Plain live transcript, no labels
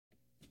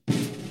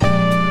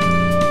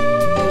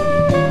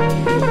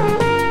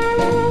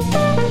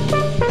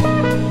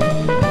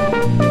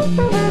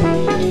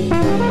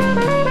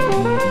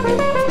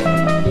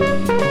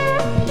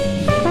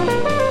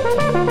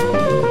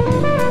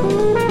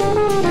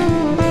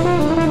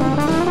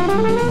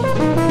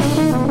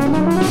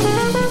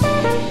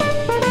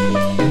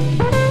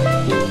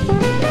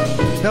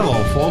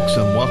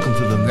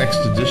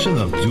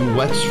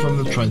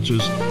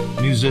adventures,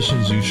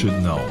 musicians you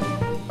should know.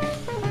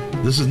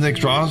 This is Nick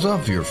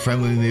Drozoff, your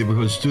friendly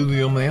neighborhood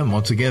studio man,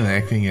 once again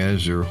acting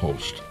as your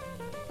host.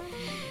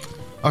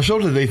 Our show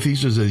today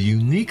features a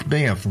unique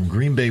band from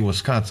Green Bay,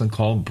 Wisconsin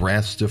called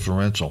Brass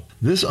Differential.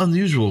 This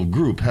unusual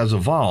group has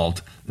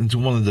evolved into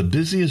one of the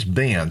busiest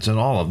bands in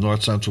all of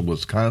north central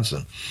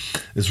Wisconsin.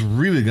 It's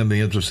really going to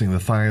be interesting to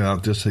find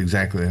out just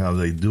exactly how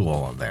they do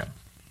all of that.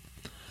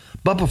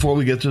 But before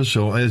we get to the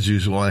show, as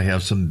usual, I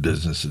have some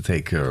business to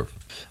take care of.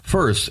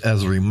 First,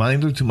 as a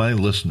reminder to my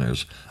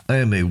listeners, I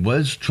am a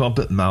wedge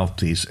trumpet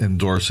mouthpiece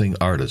endorsing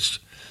artist.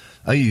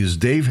 I use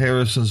Dave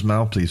Harrison's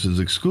mouthpieces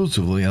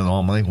exclusively on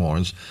all my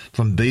horns,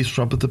 from bass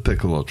trumpet to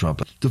piccolo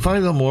trumpet. To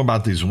find out more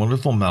about these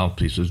wonderful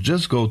mouthpieces,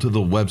 just go to the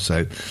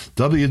website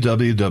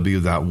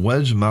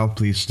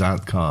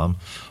www.wedgemouthpiece.com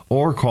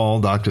or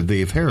call Dr.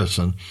 Dave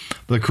Harrison,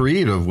 the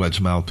creator of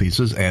Wedge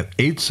Mouthpieces, at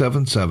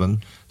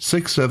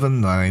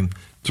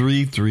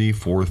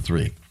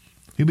 877-679-3343.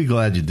 You'll be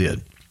glad you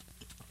did.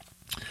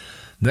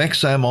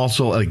 Next, I'm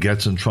also a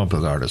Getzen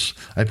trumpet artist.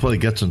 I play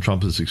Getzen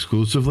trumpets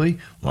exclusively,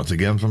 once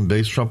again from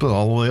bass trumpet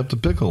all the way up to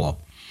piccolo.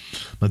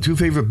 My two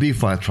favorite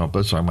B-flat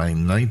trumpets are my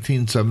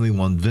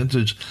 1971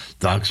 vintage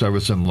Doc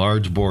Severinsen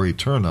large bore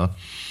Eterna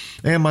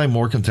and my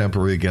more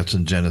contemporary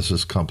Getzen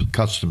Genesis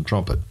custom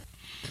trumpet.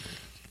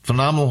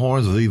 Phenomenal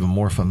horns with even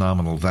more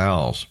phenomenal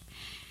valves.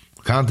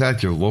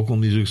 Contact your local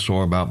music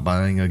store about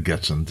buying a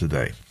Getzen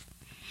today.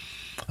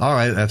 All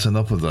right, that's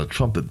enough of the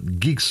trumpet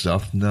geek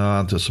stuff. Now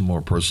on to some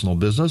more personal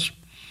business.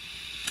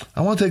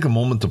 I want to take a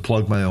moment to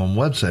plug my own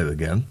website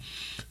again.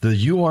 The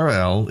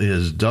URL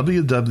is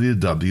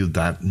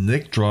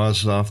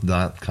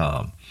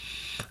www.nickdrozoff.com.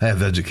 I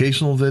have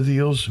educational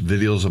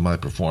videos of my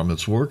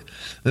performance work,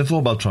 info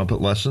about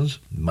trumpet lessons,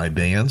 my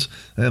bands,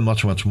 and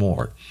much, much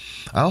more.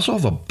 I also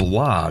have a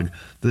blog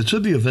that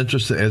should be of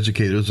interest to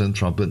educators and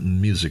trumpet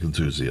and music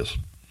enthusiasts.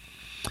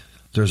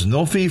 There's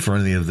no fee for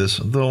any of this,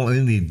 though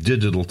any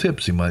digital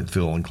tips you might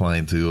feel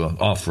inclined to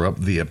offer up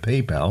via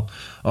PayPal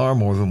are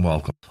more than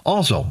welcome.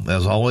 Also,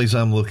 as always,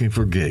 I'm looking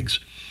for gigs.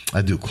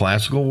 I do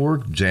classical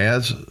work,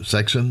 jazz,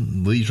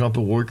 section, lead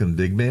trumpet work, and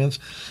big bands,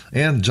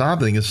 and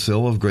jobbing is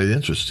still of great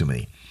interest to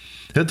me.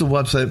 Hit the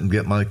website and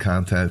get my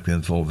contact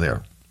info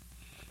there.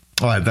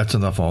 All right, that's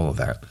enough all of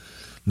that.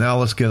 Now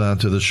let's get on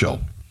to the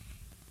show.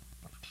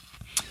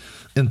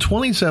 In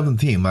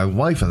 2017, my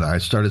wife and I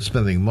started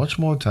spending much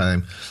more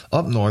time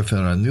up north in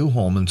our new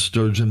home in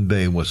Sturgeon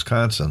Bay,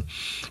 Wisconsin,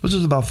 which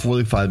is about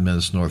 45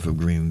 minutes north of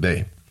Green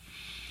Bay.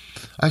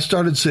 I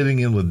started sitting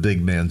in with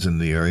big bands in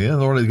the area in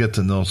order to get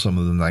to know some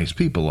of the nice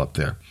people up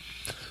there.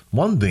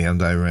 One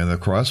band I ran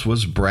across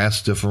was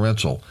Brass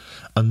Differential,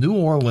 a New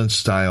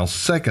Orleans-style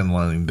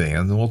second-line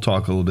band, and we'll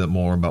talk a little bit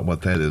more about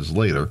what that is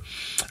later.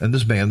 And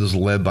this band is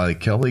led by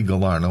Kelly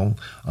Galarno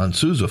on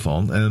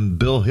sousaphone and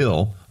Bill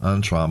Hill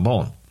on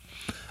trombone.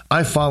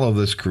 I follow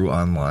this crew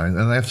online,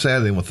 and I've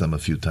sat in with them a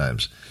few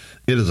times.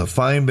 It is a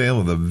fine band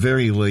with a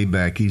very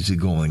laid-back,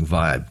 easygoing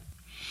vibe.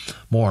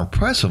 More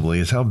impressively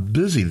is how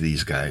busy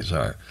these guys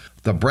are.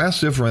 The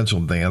Brass Differential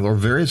Band, or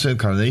various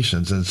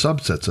incarnations and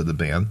subsets of the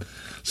band,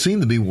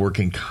 seem to be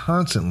working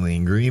constantly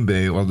in Green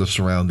Bay or the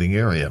surrounding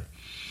area.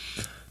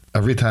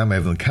 Every time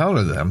I've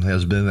encountered them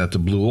has been at the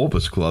Blue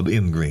Opus Club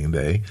in Green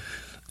Bay,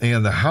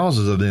 and the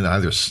houses have been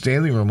either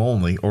standing room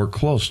only or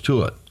close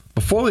to it.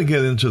 Before we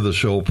get into the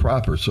show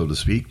proper, so to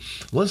speak,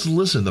 let's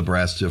listen to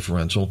Brass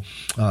Differential.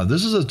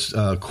 This is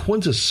a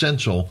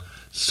quintessential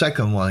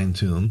second-line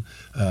tune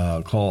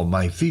called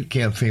My Feet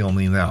Can't Fail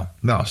Me Now.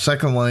 Now,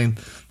 second-line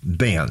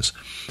bands.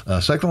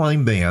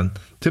 Second-line band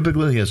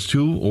typically has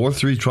 2 or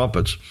 3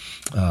 trumpets,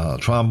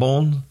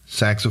 trombone,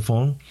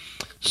 saxophone,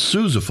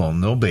 sousaphone,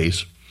 no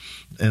bass,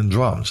 and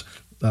drums.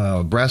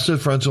 Brass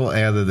Differential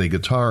added a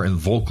guitar and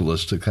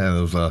vocalist to kind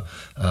of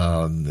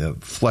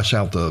flesh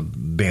out the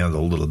band a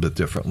little bit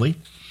differently.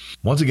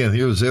 Once again,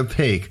 here's their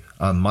take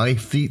on My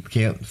Feet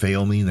Can't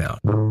Fail Me Now.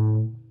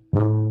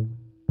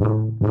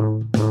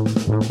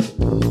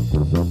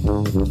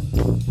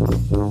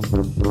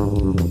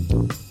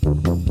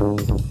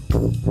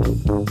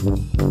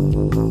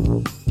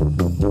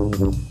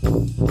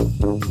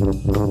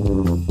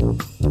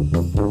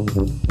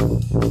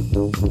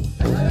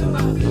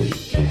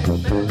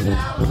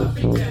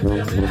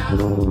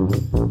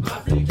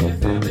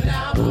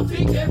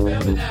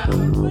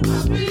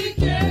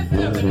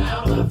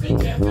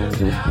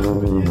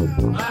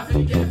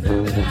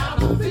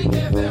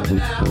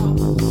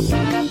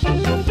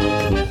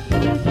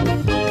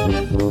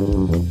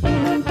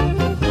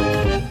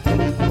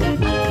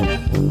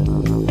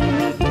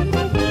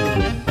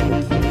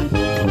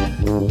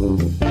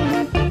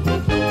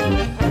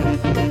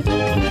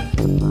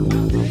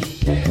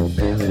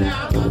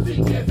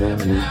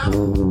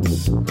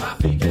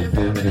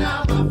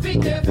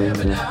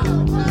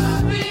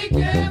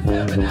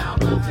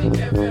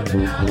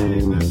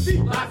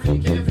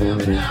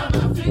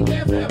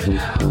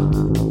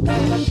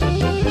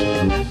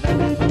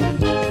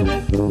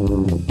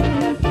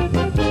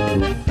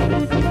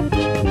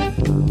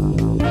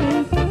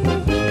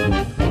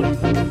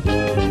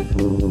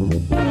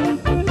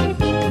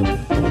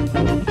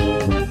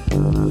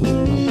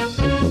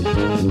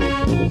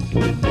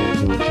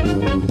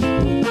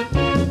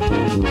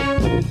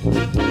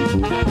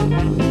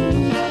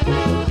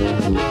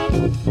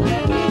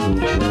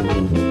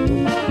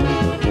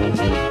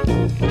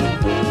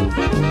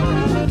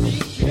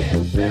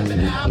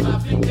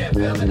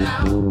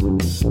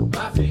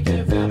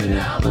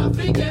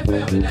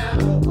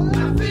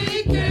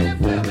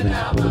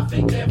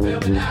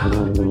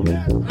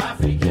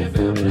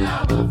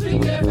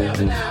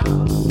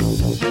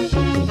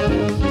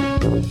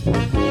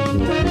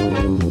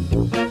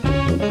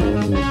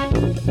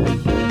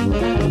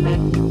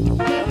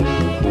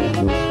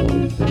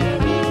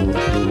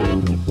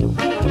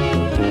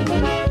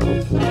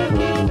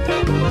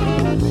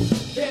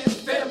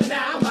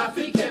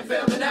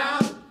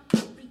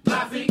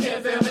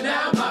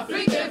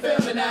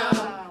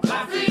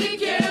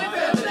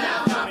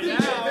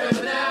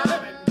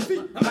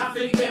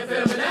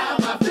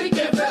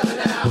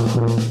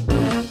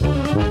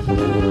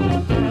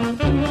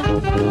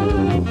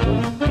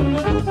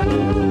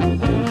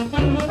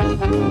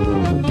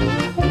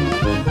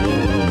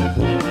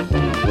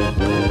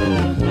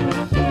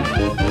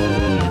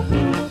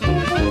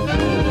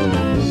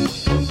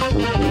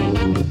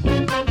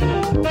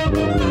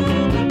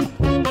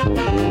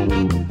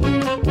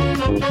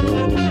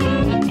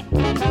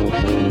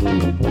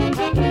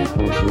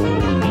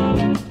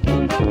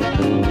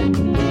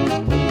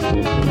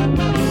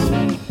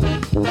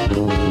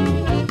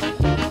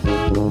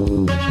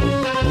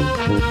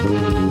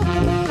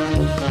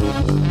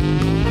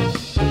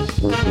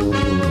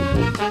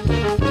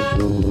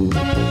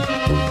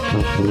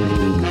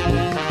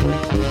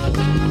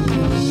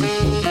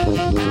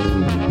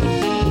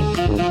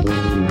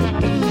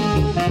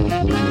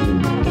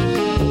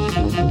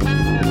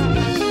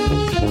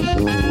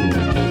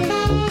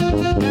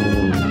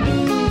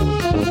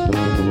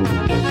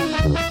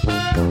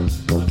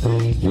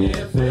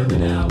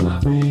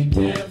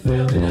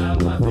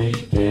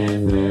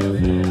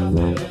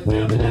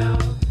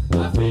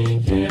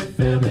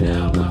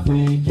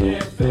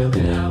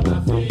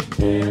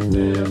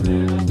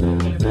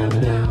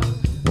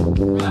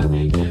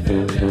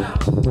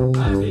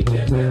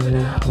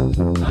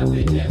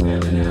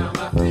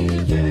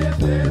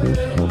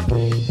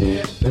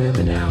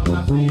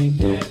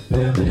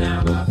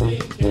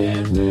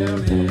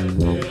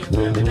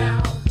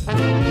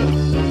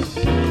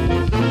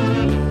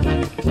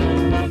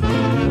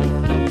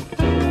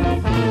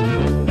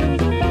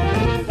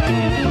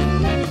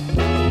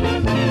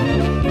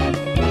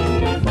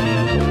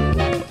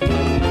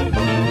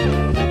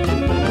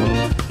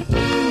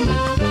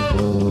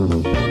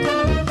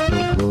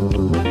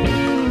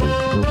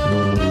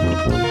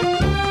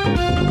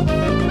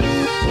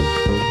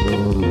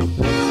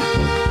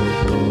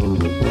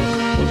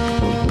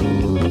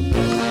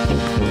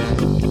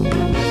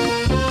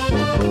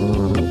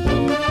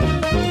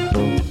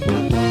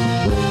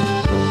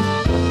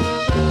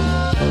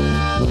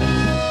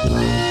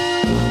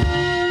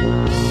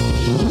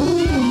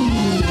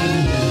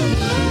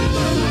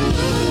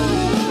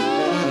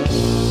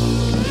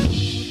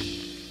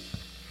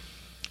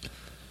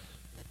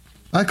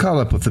 I caught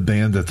up with the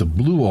band at the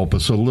Blue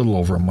Opus a little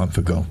over a month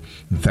ago.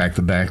 In fact,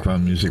 the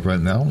background music right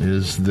now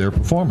is their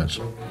performance.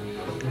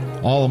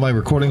 All of my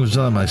recording was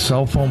done on my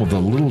cell phone with a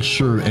Little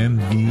Shure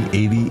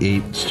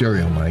MV88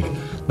 stereo mic.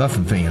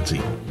 Nothing fancy.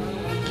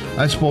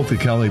 I spoke to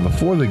Kelly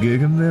before the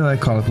gig, and then I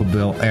caught up with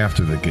Bill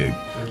after the gig.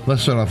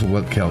 Let's start off with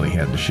what Kelly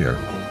had to share.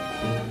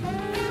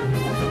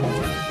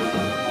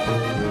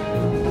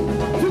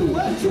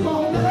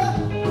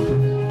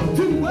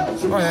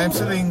 All right, I'm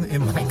sitting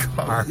in my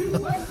car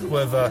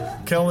with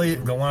Kelly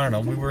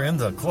Galarno. We were in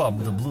the club,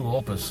 the Blue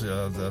Opus,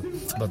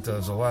 but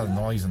there's a lot of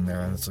noise in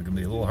there, and it's going to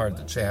be a little hard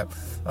to chat.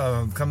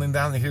 Coming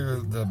down to hear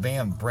the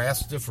band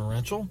Brass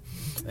Differential,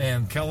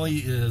 and Kelly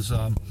is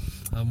one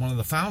of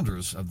the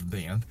founders of the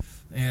band.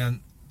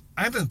 And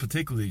I've been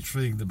particularly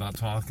intrigued about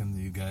talking to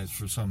you guys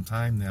for some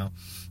time now,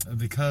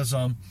 because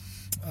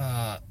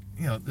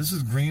this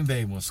is Green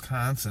Bay,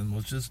 Wisconsin,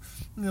 which is,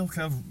 kind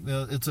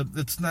of,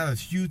 it's not a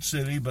huge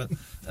city, but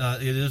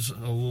it is a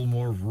little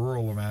more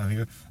rural around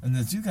here. And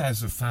that you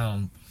guys have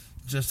found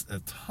just a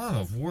ton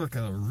of work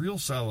and a real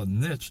solid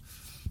niche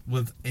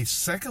with a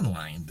second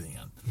line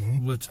band,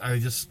 which I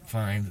just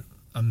find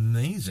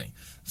amazing.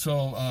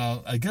 So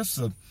I guess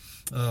the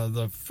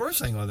first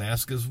thing I would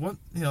ask is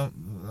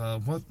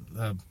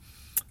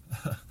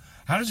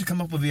how did you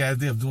come up with the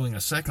idea of doing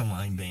a second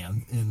line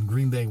band in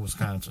Green Bay,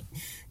 Wisconsin?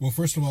 Well,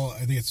 first of all,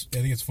 I think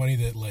it's funny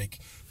that like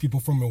people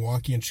from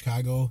Milwaukee and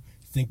Chicago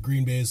think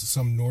Green Bay is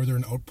some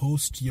northern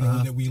outpost,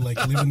 that we like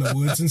live in the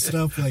woods and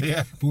stuff. Like,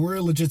 yeah. But we're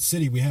a legit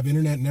city. We have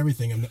internet and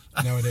everything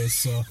nowadays.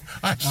 So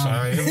I'm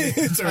sorry. I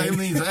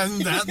mean,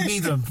 that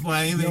means to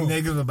imply anything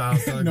negative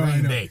about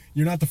Green Bay.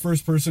 You're not the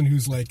first person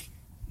who's like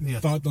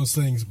thought those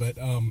things, but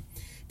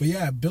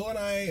yeah, Bill and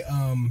I.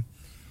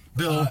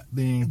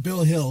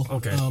 Bill Hill.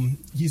 Okay.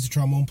 He's a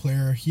trombone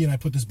player. He and I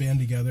put this band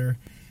together,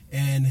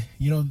 and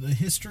the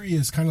history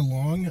is kind of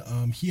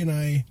long. He and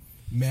I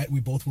met.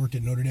 We both worked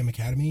at Notre Dame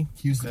Academy.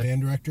 He was the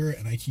band director,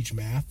 and I teach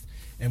math.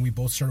 And we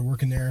both started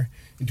working there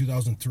in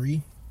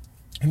 2003.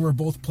 and we're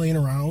both playing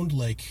around.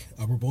 Like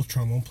we're both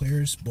trombone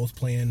players, both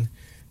playing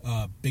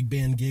big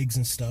band gigs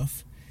and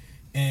stuff.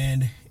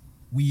 And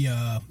we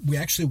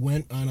actually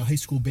went on a high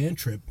school band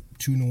trip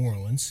to New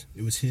Orleans.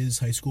 It was his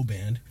high school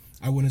band.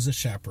 I went as a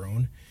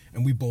chaperone,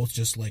 and we both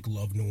just like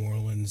love New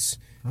Orleans,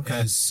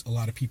 as a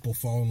lot of people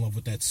fall in love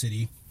with that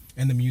city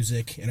and the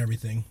music and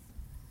everything.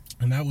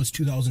 And that was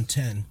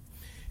 2010,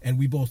 and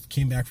we both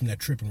came back from that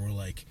trip and we're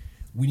like,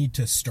 we need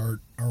to start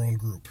our own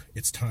group.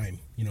 It's time.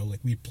 You know, like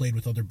we played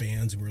with other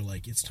bands and we were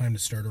like, it's time to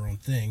start our own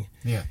thing.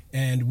 Yeah.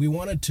 And we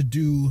wanted to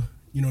do,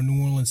 you know,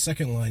 New Orleans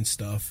second line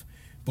stuff,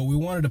 but we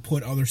wanted to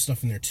put other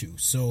stuff in there too.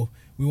 So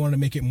we wanted to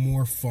make it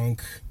more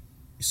funk,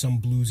 some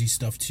bluesy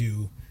stuff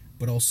too,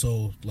 but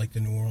also like the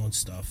New Orleans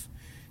stuff.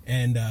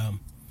 And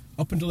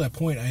up until that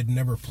point, I had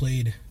never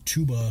played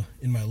tuba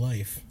in my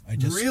life. I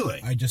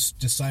just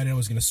decided I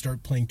was going to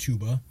start playing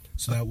tuba.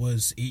 So that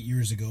was 8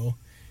 years ago.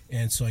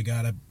 And so I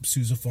got a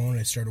sousaphone and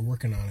I started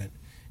working on it.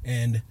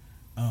 And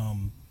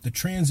the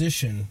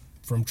transition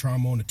from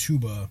trombone to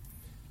tuba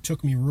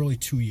took me really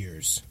 2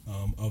 years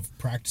of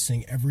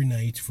practicing every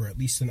night for at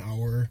least an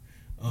hour,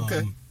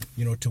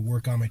 you know, to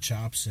work on my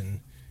chops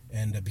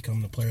and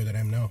become the player that I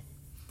am now.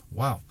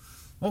 Wow.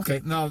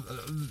 Okay, now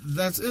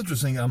that's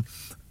interesting.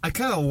 I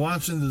kind of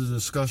launched into the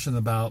discussion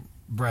about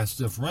brass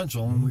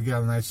differential, and we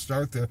got a nice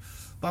start there.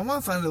 But I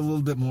want to find out a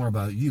little bit more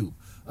about you.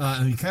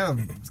 And you kind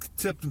of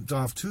tipped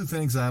off two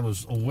things that I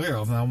was aware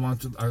of, and I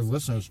want our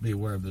listeners to be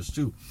aware of this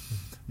too.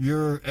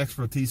 Your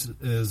expertise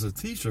as a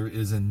teacher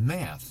is in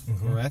math,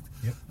 correct?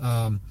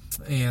 Yep.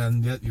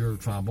 And yet you're a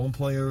trombone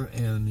player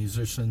and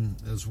musician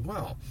as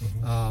well.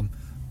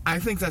 I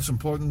think that's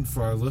important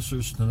for our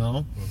listeners to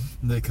know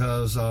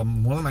because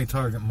one of my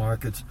target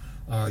markets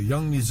are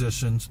young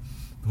musicians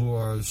who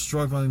are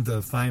struggling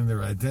to find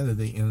their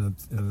identity in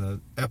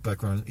an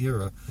epoch or an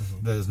era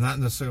that is not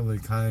necessarily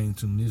kind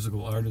to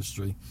musical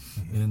artistry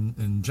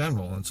in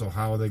general. And so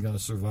how are they going to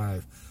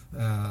survive?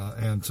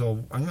 And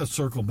so I'm going to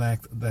circle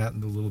back to that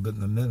in a little bit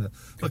in a minute.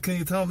 But can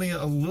you tell me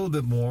a little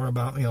bit more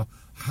about, you know,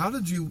 how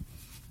did you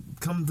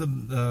come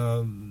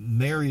to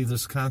marry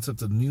this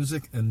concept of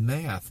music and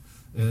math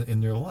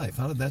in your life?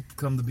 How did that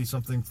come to be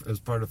something as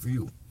part of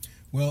you?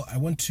 Well, I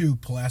went to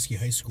Pulaski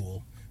High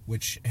School,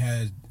 which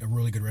had a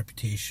really good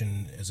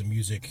reputation as a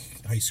music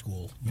high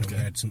school. You know, we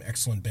had some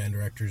excellent band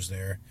directors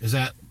there. Is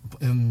that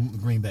in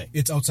Green Bay?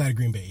 It's outside of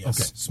Green Bay, yes.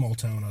 Okay. Small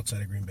town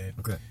outside of Green Bay.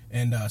 Okay.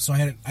 And so I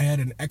had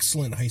an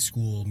excellent high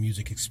school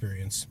music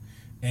experience.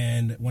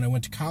 And when I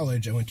went to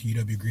college, I went to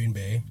UW Green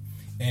Bay.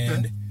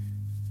 And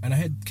I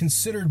had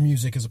considered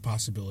music as a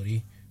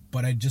possibility,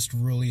 but I just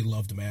really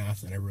loved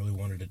math, and I really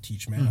wanted to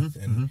teach math,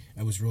 and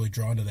I was really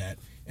drawn to that.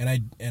 And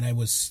I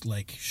was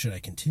like, should I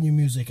continue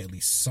music at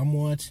least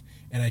somewhat?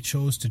 And I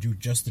chose to do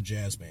just the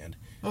jazz band.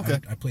 Okay.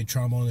 I played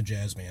trombone in the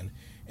jazz band,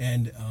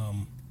 and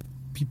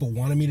people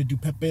wanted me to do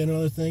pep band and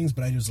other things,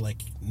 but I was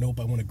like, nope,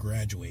 I want to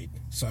graduate.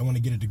 So I want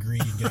to get a degree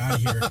and get out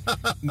of here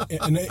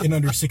in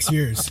under 6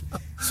 years.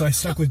 So I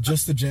stuck with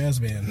just the jazz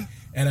band,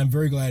 and I'm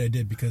very glad I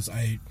did because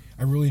I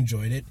really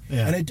enjoyed it.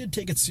 Yeah. And I did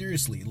take it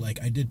seriously.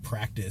 Like, I did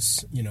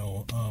practice, you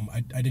know.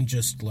 I didn't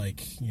just,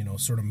 like, you know,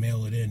 sort of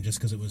mail it in just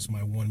because it was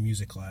my one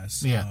music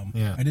class.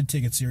 I did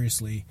take it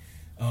seriously.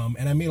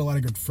 And I made a lot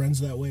of good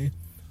friends that way.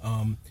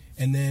 And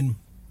then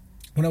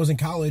when I was in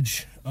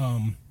college,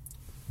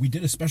 we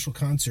did a special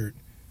concert.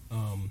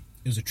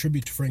 It was a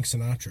tribute to Frank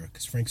Sinatra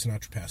because Frank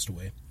Sinatra passed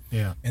away.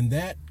 Yeah. And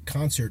that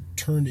concert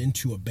turned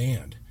into a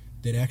band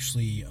that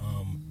actually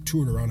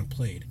toured around and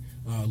played,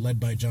 led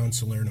by John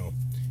Salerno.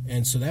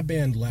 And so that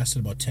band lasted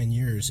about 10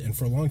 years, and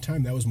for a long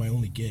time, that was my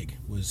only gig,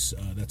 was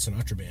that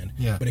Sinatra band.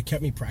 Yeah. But it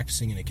kept me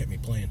practicing, and it kept me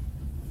playing.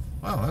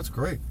 Wow, that's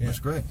great. Yeah. That's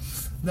great.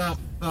 Now,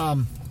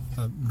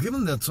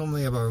 given that so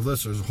many of our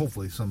listeners,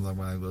 hopefully some of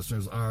my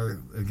listeners, are,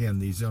 again,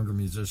 these younger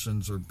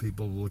musicians or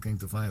people looking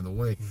to find a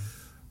way,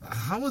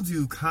 how would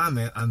you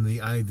comment on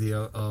the idea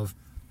of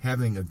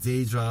having a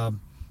day job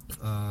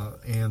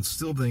and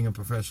still being a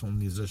professional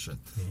musician?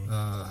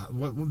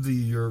 What would be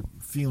your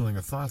feeling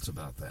or thoughts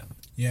about that?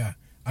 Yeah.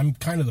 I'm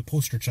kind of the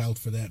poster child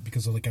for that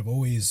because, like, I've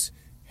always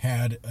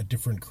had a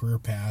different career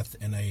path,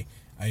 and I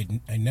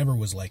never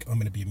was like, I'm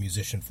going to be a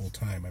musician full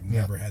time. I've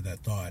never had that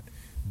thought,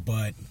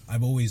 but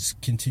I've always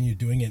continued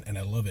doing it, and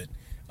I love it.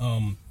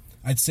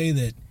 I'd say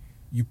that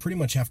you pretty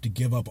much have to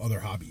give up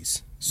other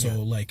hobbies.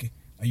 So, like,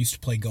 I used to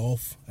play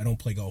golf. I don't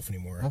play golf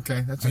anymore.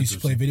 Okay, that's I used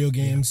to play video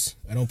games.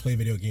 I don't play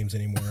video games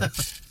anymore.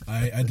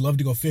 I'd love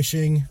to go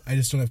fishing. I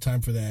just don't have time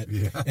for that.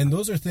 Yeah. And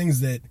those are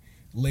things that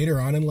later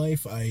on in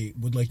life I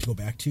would like to go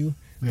back to.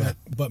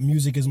 But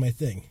music is my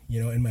thing, you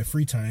know. In my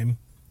free time,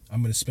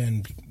 I'm going to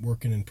spend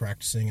working and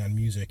practicing on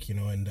music, you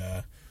know, and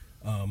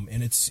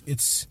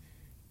it's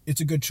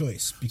a good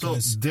choice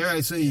because. So dare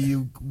I say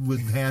you would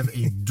have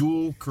a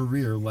dual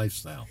career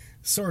lifestyle?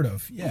 Sort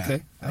of, yeah.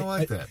 Okay, I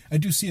like that. I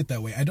do see it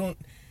that way. I don't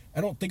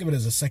think of it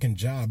as a second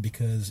job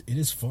because it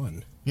is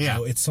fun. Yeah, you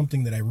know, it's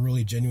something that I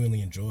really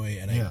genuinely enjoy,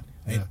 and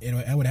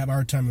I would have a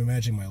hard time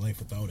imagining my life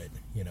without it,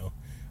 you know.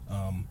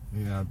 I'm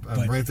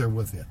right there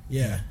with you.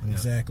 Yeah,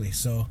 exactly.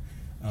 So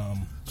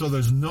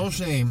there's no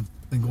shame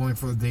than going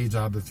for a day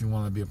job if you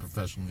want to be a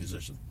professional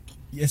musician.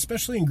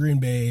 Especially in Green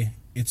Bay,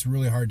 it's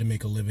really hard to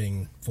make a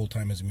living full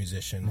time as a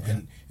musician.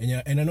 Okay.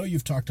 And I know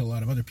you've talked to a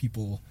lot of other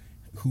people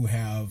who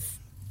have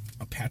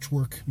a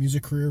patchwork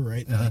music career,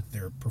 right? Like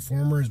they're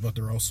performers, but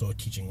they're also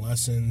teaching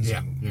lessons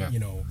and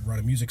run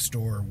a music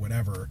store or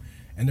whatever.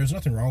 And there's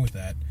nothing wrong with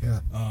that.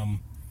 Yeah.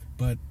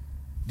 But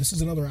this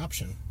is another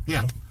option.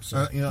 Yeah.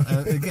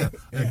 Again,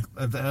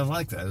 I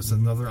like that. It's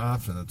another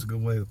option. That's a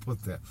good way to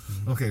put that.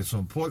 Mm-hmm. Okay, so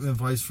important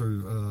advice for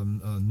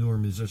newer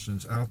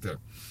musicians out there.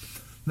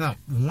 Now,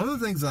 one of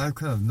the things I've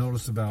kind of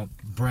noticed about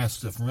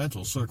brass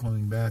differential,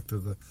 circling back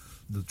to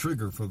the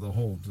trigger for the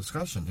whole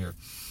discussion here,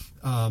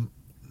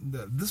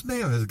 this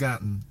band has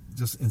gotten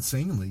just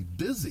insanely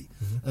busy.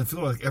 Mm-hmm. I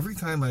feel like every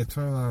time I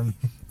turn on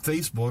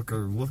Facebook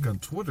or look on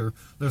Twitter,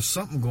 there's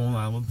something going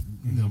on with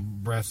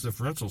brass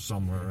differential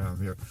somewhere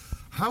around here.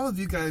 How have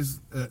you guys,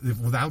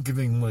 without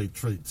giving away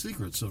trade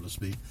secrets, so to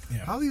speak,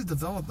 how have you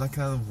developed that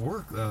kind of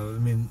work?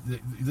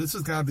 This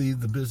has got to be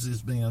the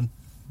busiest band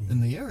in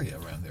the area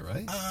around there,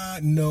 right?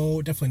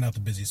 No, definitely not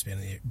the busiest band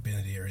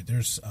in the area.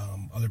 There's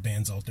other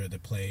bands out there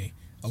that play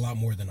a lot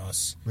more than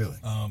us. Really?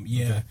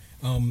 Yeah.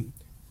 Okay.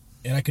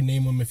 And I can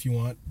name them if you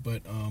want,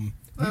 but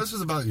this is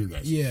about you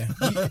guys. Yeah,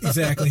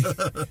 exactly.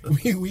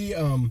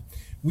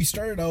 we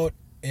started out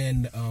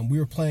and we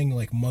were playing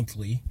like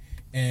monthly,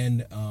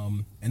 and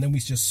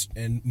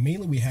then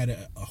mainly we had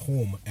a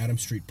home, Adam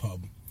Street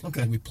Pub.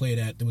 Okay. That we played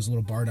at. There was a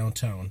little bar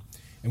downtown,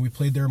 and we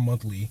played there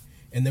monthly.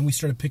 And then we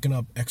started picking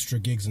up extra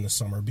gigs in the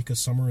summer because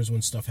summer is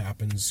when stuff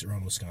happens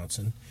around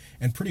Wisconsin.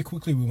 And pretty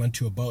quickly we went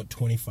to about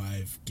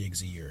 25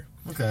 gigs a year.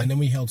 Okay. And then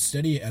we held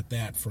steady at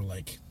that for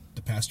like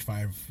the past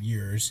 5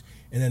 years.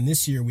 And then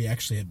this year we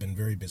actually have been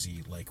very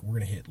busy. Like we're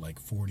going to hit like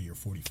 40 or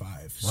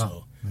 45.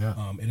 Wow.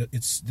 So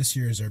it's this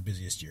year is our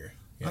busiest year.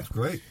 Yeah. That's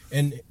great.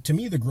 And to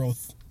me the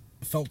growth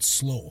felt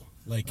slow.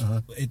 Like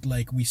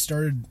we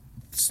started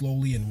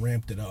slowly and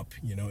ramped it up.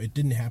 It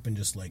didn't happen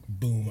just like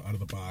boom out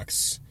of the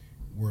box.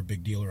 We're a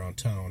big deal around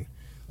town.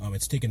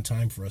 It's taken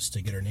time for us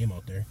to get our name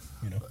out there.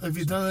 Have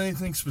you done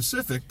anything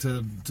specific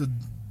to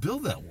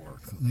build that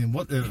work? I mean,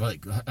 what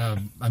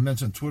I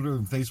mentioned Twitter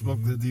and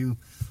Facebook. Mm-hmm.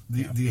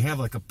 Do you have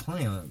like a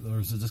plan, or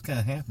is it just kind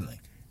of happening?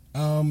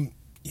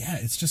 Yeah,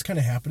 it's just kind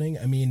of happening.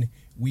 I mean,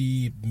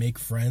 we make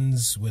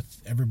friends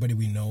with everybody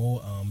we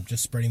know.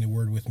 Just spreading the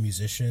word with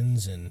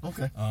musicians and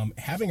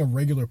having a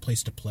regular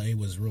place to play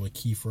was really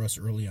key for us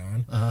early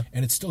on,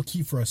 and it's still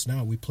key for us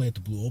now. We play at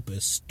the Blue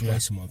Opus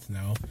twice a month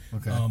now.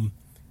 Okay.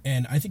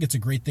 And I think it's a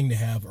great thing to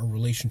have a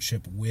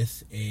relationship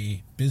with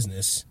a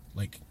business,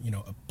 like,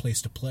 a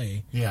place to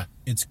play. Yeah.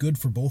 It's good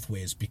for both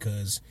ways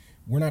because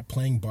we're not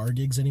playing bar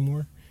gigs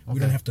anymore. Okay. We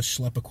don't have to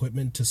schlep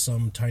equipment to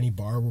some tiny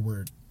bar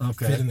where we're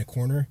fit in the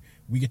corner.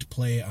 We get to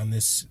play on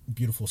this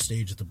beautiful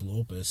stage at the Blue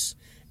Opus.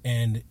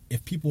 And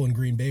if people in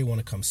Green Bay want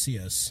to come see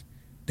us,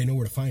 they know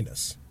where to find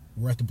us.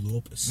 We're at the Blue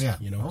Opus. Yeah.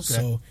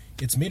 So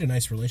it's made a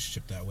nice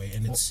relationship that way.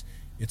 And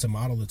it's a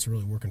model that's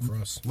really working for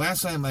us.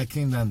 Last time I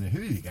came down to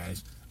hear you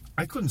guys,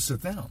 I couldn't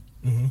sit down.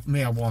 Mm-hmm. I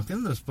mean, I walked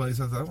into this place.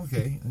 I thought,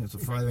 okay, it's a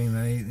Friday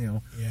night,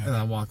 and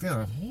I walked in.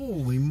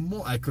 Holy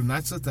moly! I could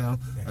not sit down.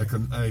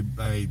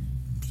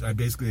 I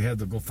basically had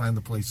to go find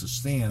a place to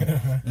stand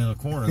in a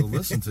corner to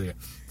listen to you.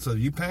 So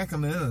you pack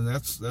them in, and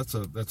that's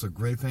a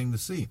great thing to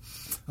see.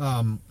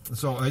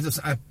 So I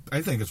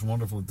think it's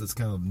wonderful that this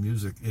kind of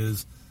music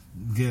is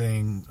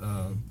getting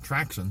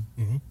traction,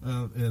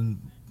 and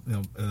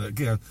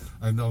again,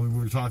 I know we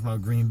were talking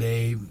about Green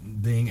Bay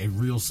being a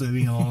real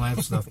city and all that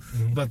stuff,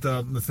 but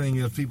the thing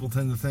is, people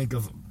tend to think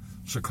of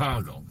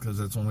Chicago because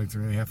it's only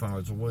 3.5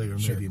 hours away, or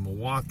maybe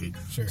Milwaukee,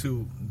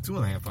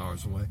 2.5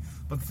 hours away.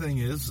 But the thing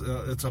is,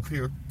 it's up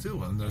here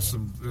too, and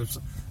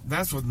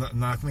that's what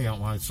knocked me out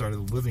when I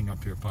started living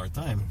up here part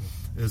time,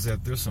 is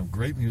that there's some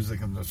great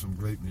music and there's some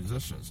great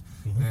musicians,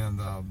 and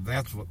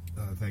that's what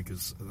I think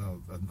is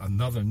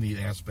another neat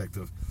aspect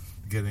of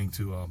getting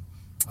to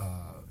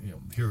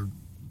hear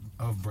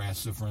of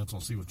brass differential,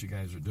 see what you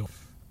guys are doing.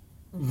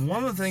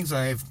 One of the things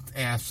I've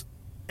asked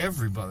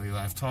everybody that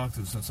I've talked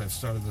to since I've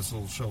started this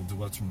little show,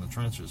 Duets from the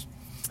Trenches,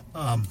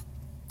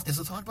 is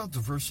to talk about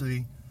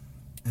diversity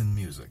in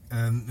music.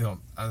 And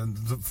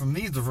for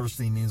me,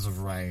 diversity means a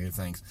variety of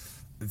things.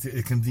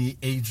 It can be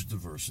age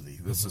diversity.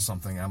 This is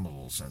something I'm a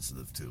little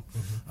sensitive to.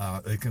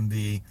 It can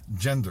be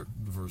gender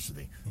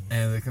diversity,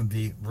 and it can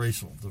be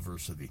racial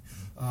diversity.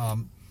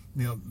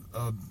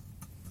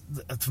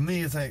 To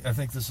me, I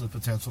think this is a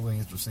potentially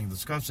interesting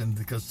discussion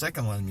because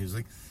second line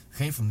music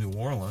came from New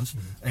Orleans,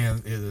 and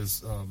it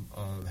is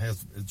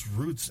has its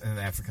roots in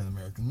African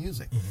American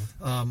music.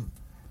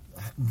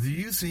 Do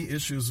you see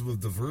issues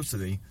with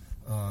diversity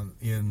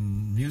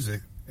in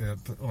music?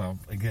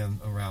 Again,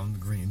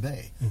 around Green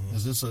Bay,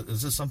 is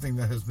this something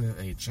that has been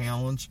a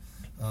challenge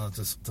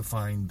to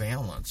find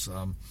balance?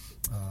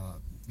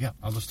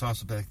 I'll just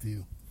toss it back to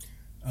you.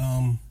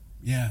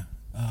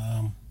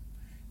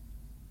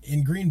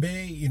 In Green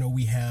Bay,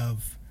 we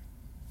have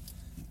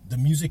the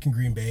music in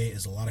Green Bay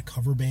is a lot of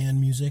cover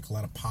band music, a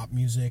lot of pop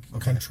music,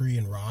 country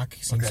and rock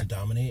seems to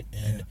dominate,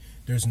 and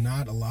there's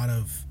not a lot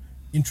of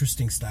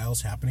interesting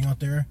styles happening out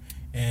there,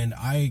 and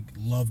I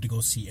love to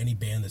go see any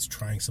band that's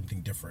trying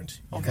something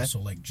different. You know? So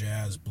like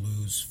jazz,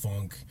 blues,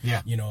 funk.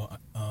 Yeah. You know,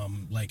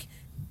 like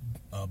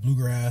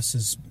bluegrass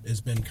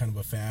has been kind of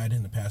a fad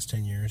in the past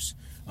 10 years.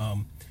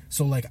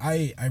 So like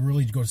I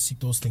really go to seek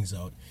those things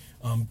out.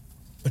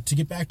 But to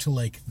get back to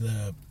like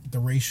the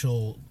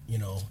racial, you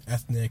know,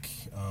 ethnic,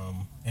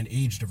 and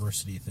age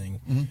diversity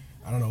thing,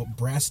 I don't know,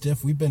 Brass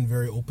Stiff, we've been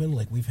very open.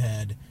 Like we've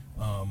had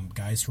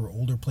guys who are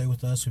older play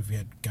with us. We've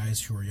had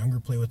guys who are younger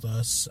play with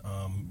us,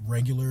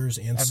 regulars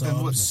and subs. I've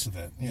been witness to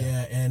that.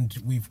 Yeah, and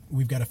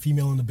we've got a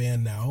female in the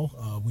band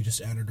now. We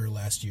just added her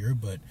last year,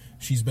 but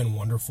she's been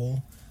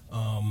wonderful.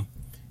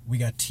 We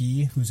got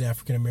T, who's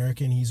African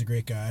American. He's a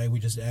great guy. We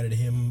just added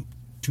him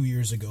 2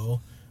 years ago.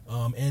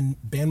 And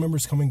band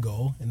members come and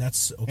go, and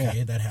that's okay.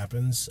 Yeah. That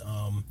happens.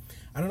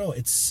 I don't know.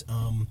 It's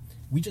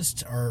we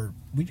just are.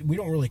 We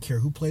don't really care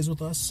who plays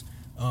with us,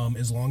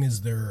 as long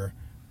as they're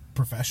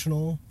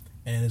professional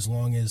and as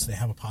long as they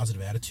have a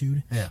positive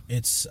attitude. Yeah.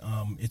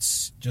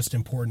 It's just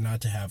important not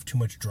to have too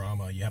much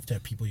drama. You have to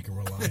have people you can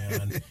rely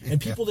on,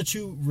 and people that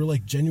you really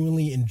like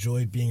genuinely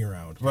enjoy being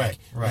around. Right.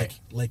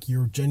 Like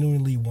you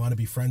genuinely want to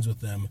be friends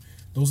with them.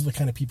 Those are the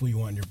kind of people you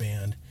want in your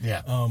band.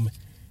 Yeah.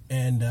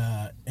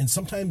 And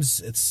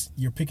sometimes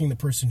you're picking the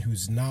person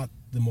who's not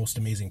the most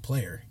amazing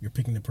player. You're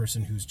picking the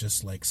person who's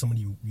just like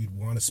somebody you'd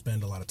want to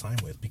spend a lot of time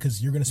with,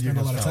 because you're going to spend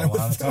a lot of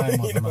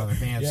time with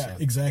them. Yeah,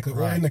 exactly.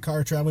 Right. Or in the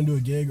car traveling to a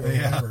gig or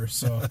whatever.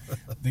 So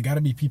they got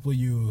to be people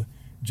you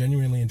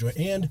genuinely enjoy,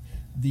 and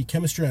the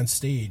chemistry on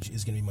stage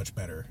is going to be much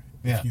better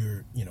if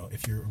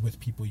you're with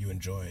people you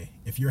enjoy.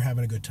 If you're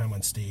having a good time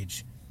on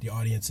stage, the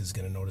audience is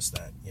going to notice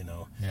that.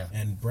 Yeah.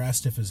 And Brass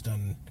Stiff has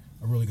done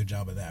a really good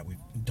job of that. We've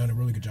done a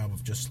really good job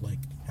of just like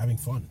having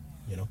fun,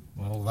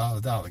 Well, without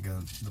a doubt,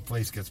 again, the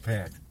place gets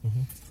packed.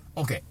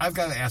 Okay, I've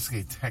got to ask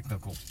a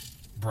technical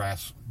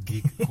brass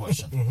geek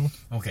question.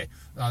 Okay,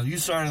 you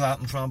started out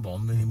in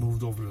trombone, then you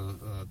moved over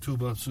to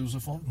tuba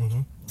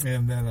sousaphone,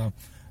 and then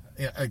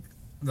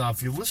now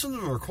if you listen to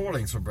the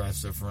recordings from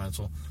Brass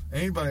Differential,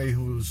 anybody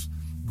who's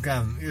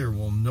got an ear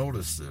will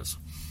notice this.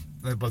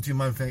 But you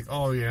might think,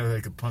 oh yeah,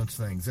 they could punch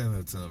things in.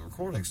 It's in a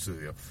recording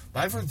studio. But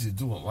I've heard you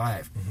do it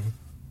live.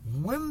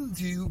 When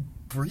do you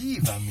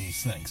breathe on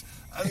these things?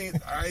 I mean,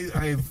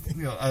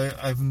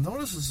 I've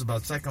noticed this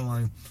about second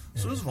line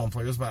sousaphone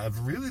players, but I've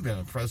really been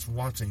impressed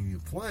watching you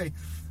play,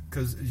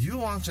 because you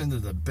launch into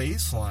the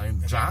bass line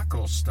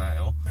Jaco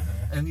style,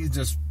 and you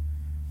just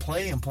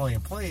play and play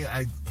and play.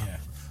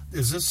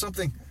 Is this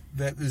something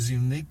that is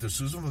unique to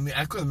sousaphone? I mean,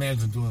 I couldn't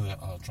imagine doing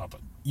that on a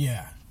trumpet.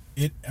 Yeah,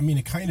 it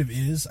kind of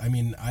is. I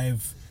mean,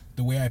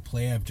 the way I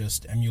play, I've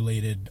just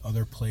emulated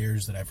other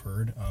players that I've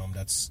heard.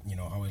 That's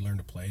how I learned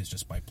to play, is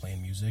just by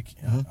playing music,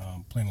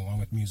 playing along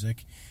with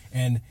music,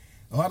 and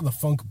a lot of the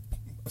funk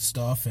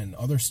stuff and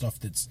other stuff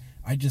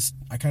I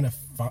kind of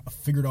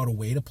figured out a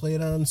way to play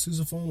it on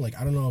sousaphone. Like,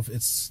 I don't know if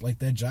it's like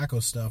that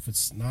Jaco stuff.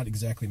 It's not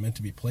exactly meant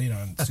to be played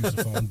on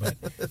sousaphone, but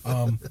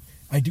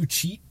I do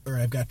cheat, or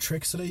I've got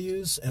tricks that I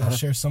use, and I'll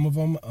share some of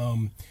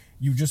them.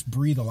 You just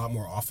breathe a lot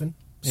more often.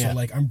 So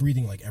like I'm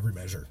breathing like every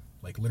measure.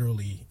 Like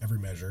literally every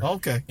measure.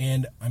 Okay.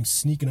 And I'm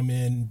sneaking them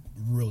in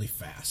really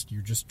fast.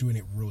 You're just doing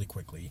it really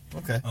quickly.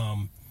 Okay.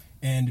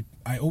 And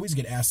I always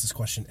get asked this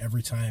question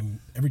every time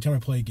I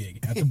play a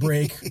gig. At the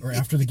break or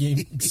after the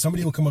game,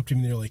 somebody will come up to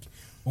me and they're like,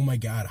 "Oh my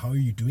God, how are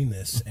you doing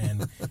this?"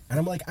 And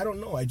I'm like, "I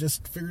don't know. I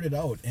just figured it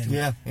out."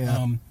 And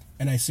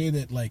and I say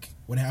that, like,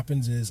 what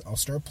happens is I'll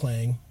start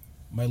playing,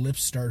 my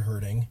lips start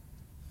hurting,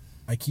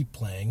 I keep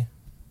playing,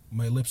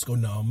 my lips go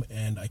numb,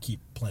 and I keep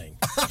playing.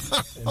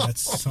 And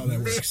that's how that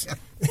works.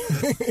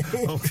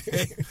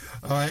 Okay.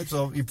 All right,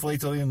 so you play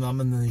till you're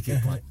numb, and then you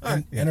keep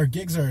playing. And our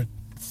gigs are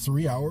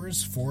 3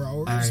 hours, 4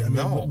 hours. I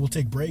know. We'll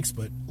take breaks,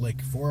 but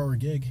like 4 hour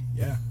gig.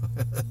 Yeah.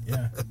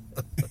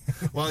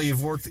 Well, you've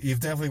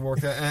definitely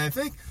worked out. And I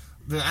think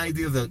the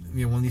idea that,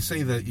 when you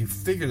say that you've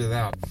figured it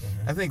out,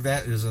 I think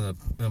that is an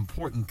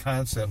important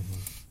concept.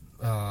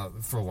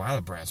 For a lot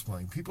of brass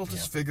playing, people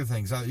just figure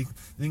things out. You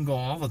can go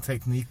all the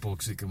technique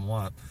books you can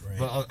want,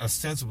 but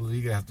ostensibly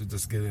you have to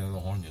just get into the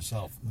horn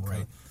yourself,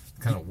 and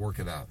kind of work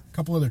it out. A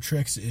couple other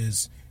tricks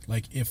is,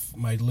 like, if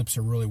my lips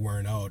are really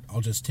wearing out,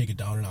 I'll just take it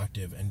down an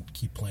octave and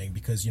keep playing,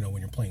 because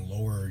when you're playing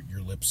lower,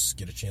 your lips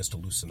get a chance to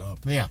loosen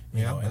up. And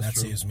that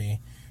saves me.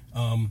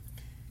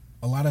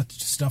 A lot of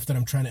stuff that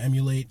I'm trying to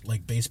emulate,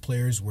 like bass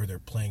players where they're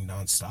playing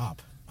nonstop.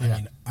 I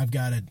mean, I've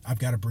got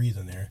to breathe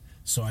in there.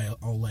 So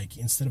I'll like,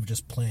 instead of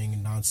just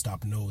playing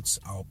nonstop notes,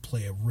 I'll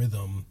play a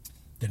rhythm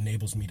that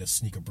enables me to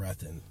sneak a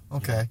breath in.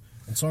 Okay.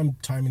 And so I'm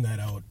timing that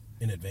out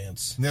in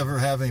advance. Never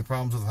have any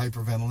problems with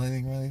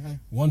hyperventilating or anything?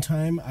 One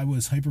time I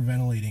was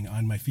hyperventilating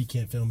on My Feet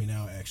Can't Fail Me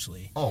Now,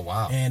 actually. Oh,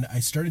 wow. And I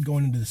started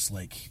going into this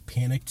like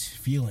panicked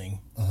feeling.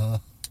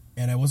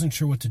 And I wasn't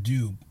sure what to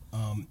do.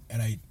 And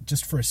I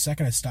just for a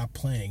second I stopped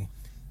playing,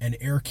 and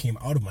air came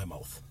out of my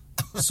mouth.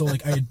 So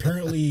like I had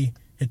apparently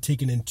had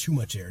taken in too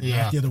much air,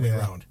 not the other way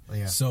around.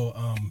 So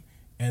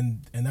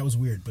and that was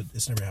weird, but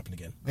it's never happened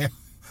again.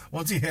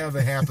 Once you have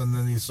it happen,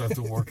 then you start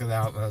to work it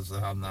out as to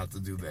how not to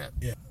do that.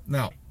 Yeah.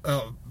 Now,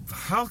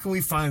 how can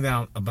we find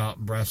out about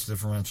Brass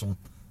Differential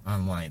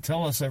online?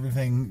 Tell us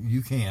everything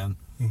you can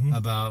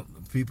about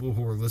people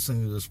who are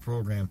listening to this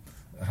program,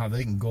 how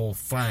they can go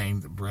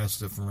find Brass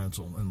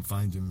Differential and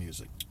find your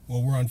music.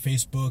 Well, we're on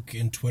Facebook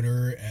and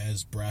Twitter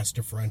as Brass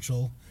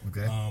Differential.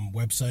 Okay.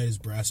 Website is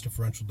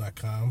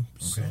brassdifferential.com.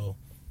 Okay. So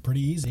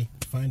pretty easy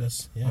to find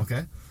us. Yeah.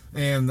 Okay.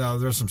 And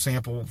there's some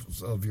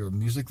samples of your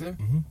music there?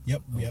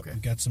 Yep. Okay. We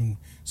got some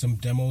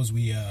demos.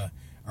 We are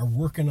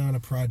working on a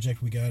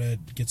project. We got to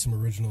get some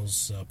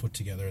originals put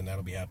together, and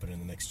that'll be happening in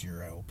the next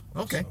year, I hope.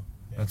 Okay. So,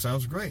 that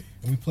sounds great.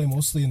 And we play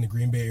mostly in the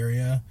Green Bay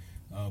area.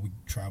 We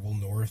travel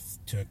north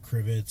to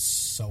Crivets,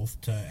 south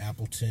to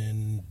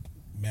Appleton,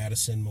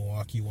 Madison,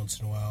 Milwaukee once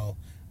in a while,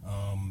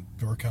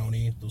 Door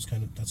County. That's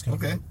kind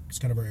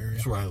of our area.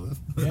 That's where I live.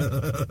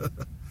 Yeah.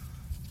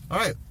 All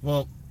right.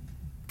 Well,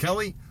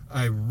 Kelly,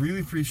 I really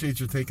appreciate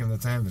you taking the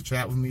time to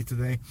chat with me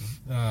today.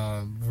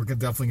 We're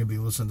definitely going to be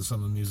listening to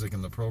some of the music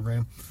in the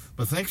program.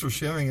 But thanks for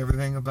sharing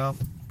everything about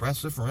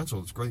Brass Differential.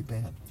 It's a great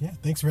band. Yeah,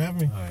 thanks for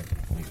having me. All right.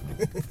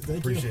 Thanks, man.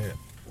 Appreciate it.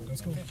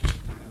 That's cool.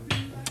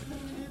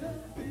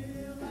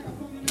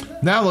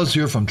 Now let's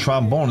hear from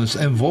trombonist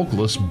and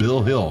vocalist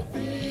Bill Hill.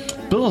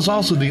 Bill is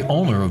also the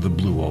owner of the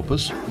Blue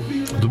Opus.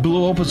 The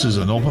Blue Opus is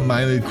an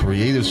open-minded,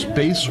 creative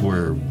space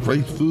where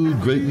great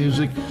food, great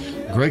music,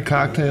 great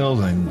cocktails,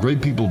 and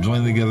great people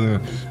join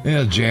together in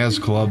a jazz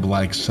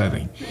club-like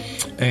setting.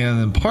 And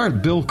in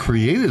part, Bill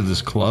created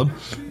this club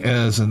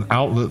as an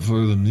outlet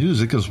for the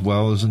music as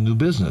well as a new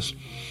business.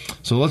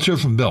 So let's hear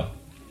from Bill.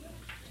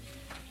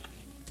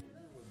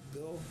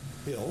 Bill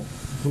Hill,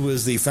 who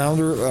is the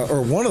founder,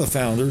 or one of the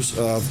founders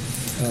of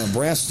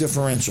Brass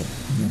Differential.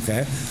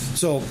 Okay,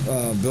 so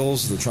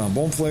Bill's the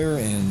trombone player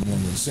and one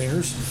of the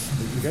singers.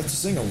 We got to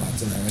sing a lot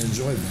tonight. I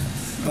enjoyed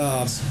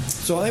that.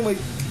 So anyway,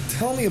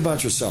 tell me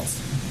about yourself.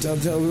 Tell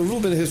a little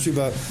bit of history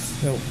about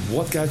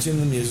what got you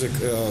into music,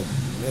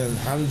 and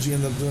how did you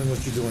end up doing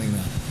what you're doing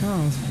now?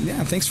 Oh,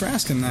 yeah, thanks for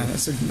asking that.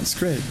 That's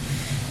great.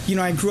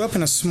 I grew up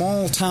in a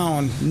small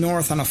town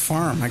north on a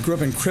farm. I grew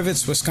up in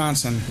Crivets,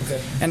 Wisconsin,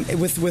 and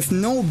with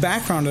no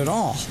background at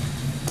all.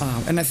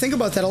 And I think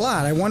about that a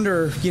lot. I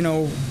wonder,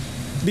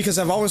 because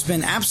I've always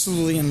been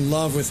absolutely in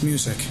love with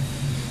music.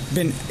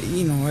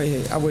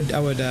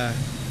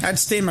 I'd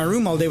stay in my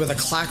room all day with a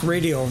clock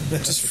radio,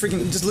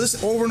 just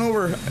listen over and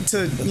over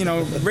to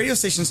radio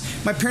stations.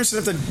 My parents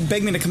would have to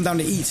beg me to come down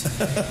to eat,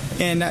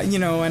 and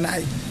and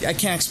I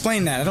can't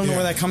explain that. I don't know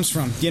where that comes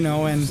from,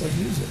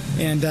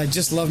 and I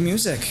just love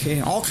music,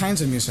 and all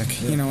kinds of music,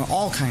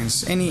 all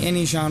kinds,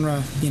 any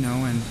genre,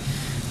 and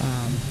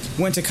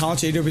went to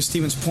college at A.W.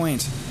 Stevens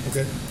Point.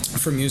 Okay.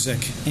 For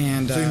music,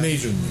 and so you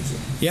majored in music.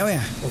 Yeah,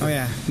 okay. Oh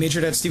yeah,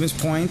 majored at Stevens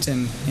Point,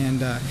 and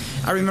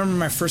I remember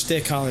my first day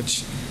of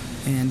college,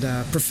 and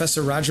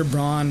Professor Roger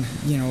Braun,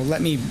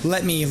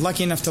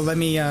 lucky enough to let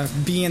me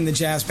be in the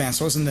jazz band.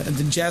 So I was in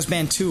the jazz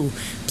band 2,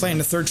 playing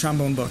the third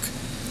trombone book.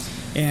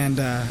 And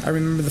I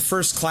remember the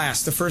first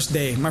class, the first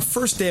day, my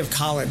first day of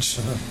college.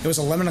 It was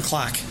 11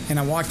 o'clock, and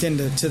I walked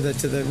into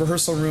the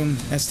rehearsal room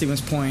at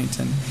Stevens Point,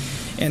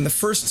 and the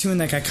first tune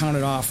that got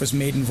counted off was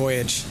Maiden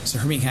Voyage. It's a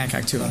Herbie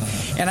Hancock tune.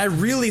 And I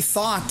really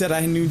thought that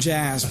I knew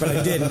jazz, but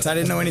I didn't. I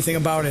didn't know anything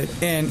about it,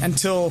 and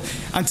until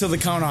the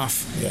count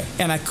off. Yeah.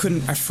 And I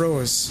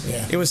froze.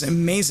 Yeah. It was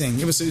amazing.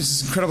 It was an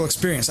incredible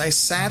experience. I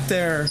sat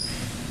there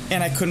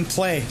and I couldn't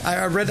play.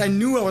 I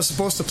knew I was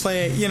supposed to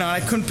play, and I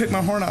couldn't pick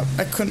my horn up.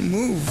 I couldn't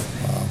move.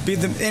 Wow.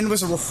 And it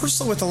was a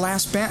rehearsal with the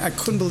last band. I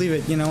couldn't believe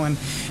it, And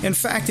in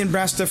fact, in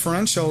Brass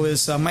Differential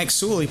is Mike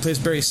Sewell. He plays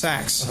Barry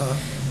sax.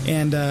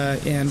 And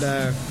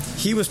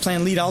he was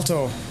playing lead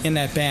alto in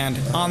that band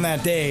on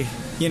that day,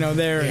 and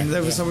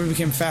that was how we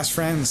became fast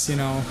friends,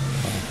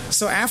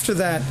 So after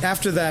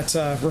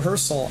that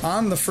rehearsal,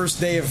 on the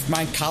first day of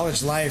my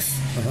college life,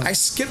 I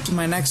skipped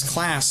my next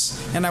class,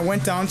 and I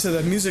went down to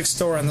the music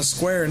store on the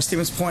square in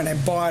Stevens Point. I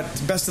bought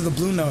Best of the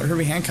Blue Note,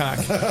 Herbie Hancock,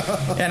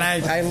 and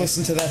I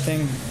listened to that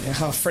thing,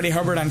 Freddie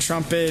Hubbard on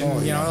trumpet,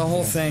 the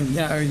whole thing,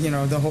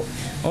 the whole,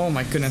 oh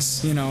my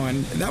goodness,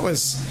 and that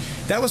was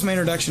my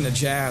introduction to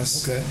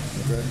jazz. Okay.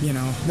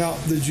 Now,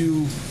 did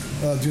you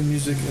do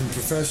music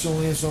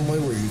professionally in some way?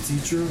 Were you a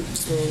teacher?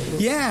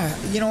 Yeah,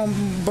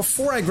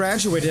 before I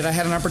graduated, I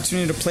had an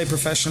opportunity to play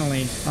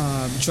professionally.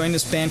 Joined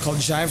this band called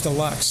Jive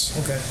Deluxe.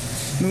 Okay.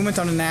 We went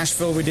down to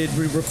Nashville. We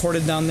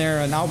recorded down there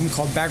an album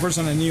called Backwards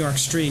on a New York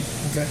Street.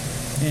 Okay.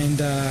 And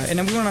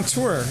then we went on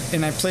tour,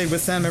 and I played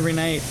with them every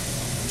night.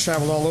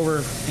 Traveled all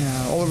over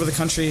the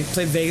country.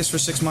 Played Vegas for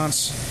 6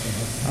 months.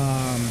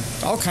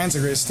 All kinds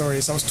of great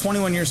stories. I was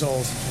 21 years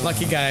old,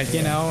 lucky guy,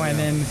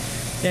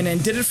 and then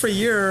did it for a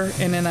year,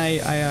 and then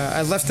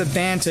I left the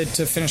band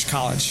to finish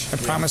college. I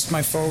promised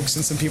my folks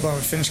and some people I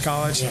would finish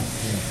college. Yeah.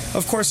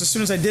 Of course, as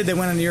soon as I did, they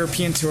went on a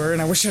European tour,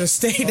 and I wish I'd have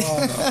stayed.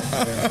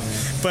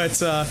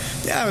 But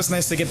it was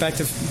nice to get back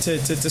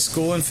to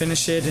school and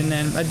finish it. And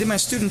then I did my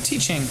student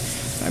teaching.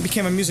 I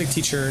became a music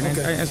teacher, and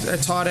I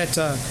taught at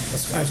I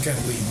was kind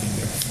of leading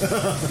there.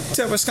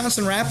 to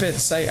Wisconsin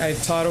Rapids. I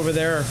taught over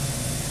there.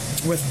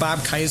 with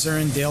Bob Kaiser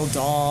and Dale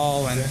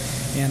Dahl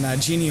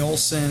and Jeannie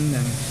Olson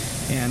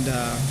and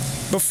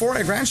before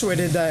I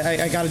graduated,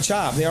 I got a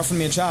job. They offered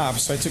me a job,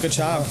 so I took a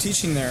job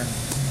teaching there,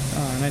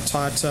 and I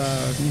taught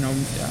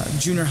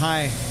junior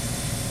high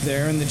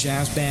there in the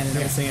jazz band and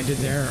everything I did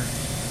there.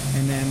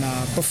 And then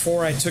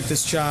before I took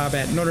this job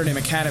at Notre Dame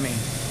Academy,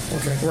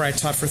 where I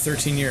taught for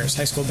 13 years,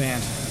 high school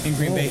band in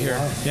Green Bay here.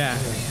 Wow. Yeah.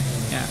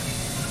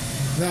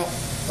 Now,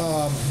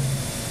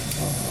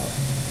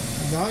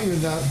 now you're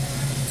not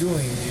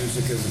doing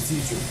music as a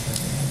teacher.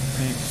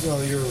 Right. So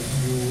you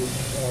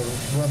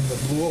run the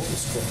Blue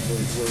Opus Club.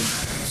 We're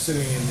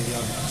sitting in the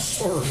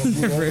sort of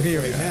Blue Opus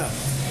right now.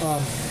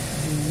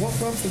 What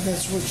prompted that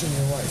switch in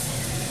your life?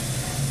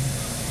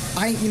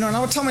 And I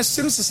would tell my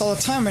students this all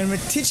the time. I mean,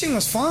 teaching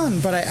was fun,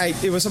 but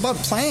it was about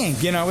playing.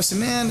 I was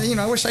man.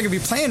 I wish I could be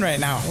playing right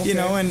now. Okay.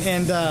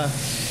 And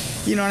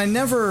I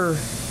never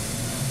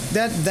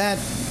that.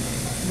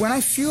 When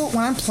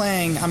I'm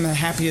playing, I'm the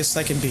happiest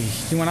I can be.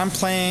 When I'm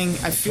playing,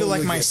 I feel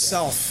like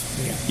myself.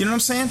 Yeah. You know what I'm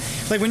saying?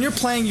 Like when you're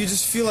playing, you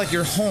just feel like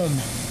you're home.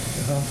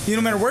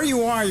 No matter where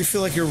you are, you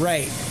feel like you're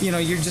right.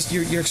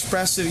 You're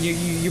expressive.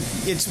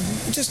 It's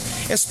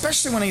just,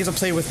 especially when I get to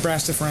play with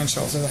brass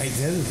differential. It's an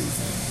identity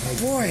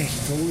thing. Boy,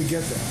 totally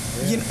get that.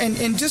 Yeah.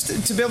 And just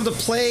to be able to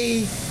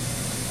play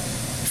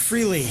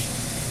freely.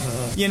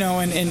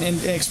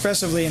 And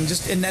expressively, and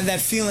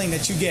that feeling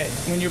that you get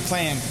when you're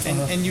playing,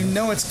 and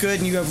it's good,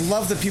 and you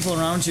love the people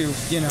around you.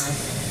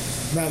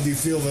 Now, do you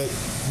feel that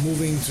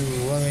moving to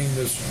running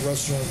this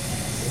restaurant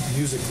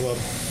music club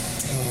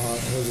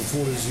has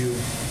afforded you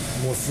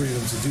more freedom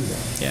to do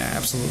that? Yeah,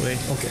 absolutely.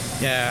 Okay.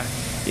 Yeah.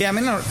 I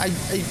mean, I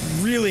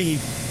really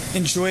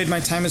enjoyed my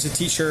time as a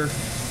teacher.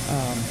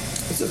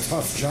 It's a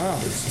tough job.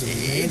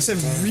 It's a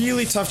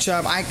really tough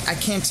job. I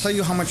can't tell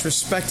you how much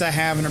respect I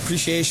have and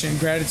appreciation and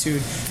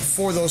gratitude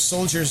for those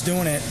soldiers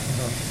doing it.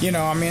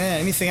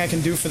 Anything I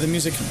can do for the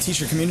music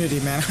teacher community,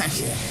 man.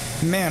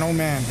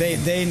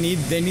 They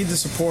need the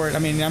support. I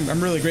mean,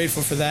 I'm really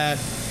grateful for that.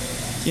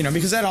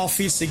 Because that all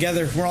feeds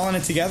together. We're all in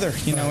it together.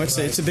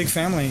 It's a big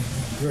family.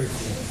 Very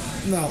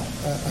cool. Now,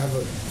 I have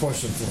a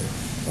question for you.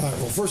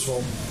 Well, first of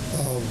all,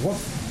 what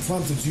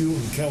prompted you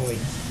and Kelly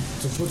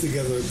to put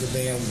together the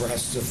band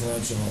Brass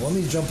Differential? Let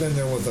me jump in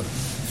there with a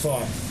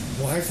thought.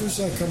 When I first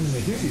started coming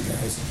to hear you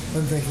guys,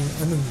 I'm thinking,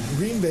 I'm in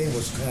Green Bay,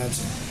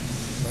 Wisconsin,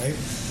 right?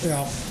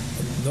 Now,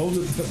 know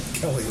that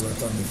Kelly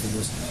left on me for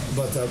this,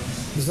 but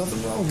there's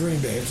nothing wrong with Green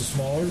Bay. It's a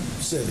smaller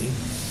city,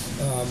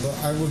 but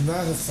I would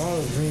not have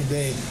thought of Green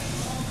Bay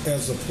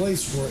as a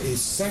place where a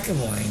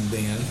second-line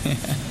band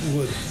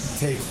would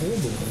take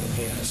hold of what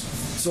it has.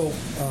 So,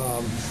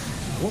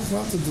 what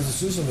prompted the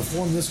decision to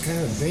form this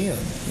kind of band?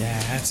 Yeah,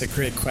 that's a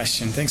great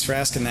question. Thanks for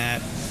asking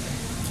that.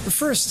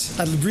 First,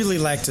 I'd really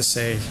like to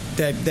say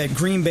that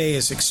Green Bay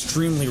is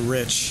extremely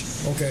rich.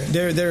 Okay.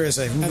 There is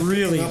a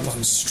really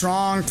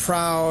strong,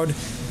 proud,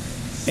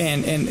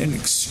 and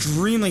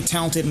extremely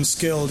talented and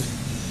skilled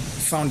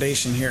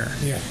foundation here.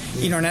 Yeah.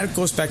 And that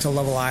goes back to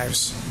Level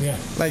Lives. Yeah.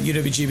 Like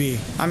UWGB.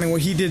 I mean,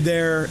 what he did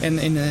there in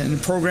the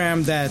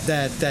program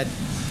that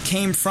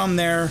came from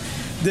there.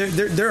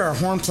 There are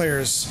horn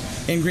players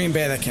in Green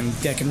Bay that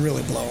can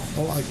really blow.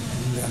 Oh, I'm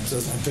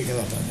picking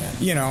up on that.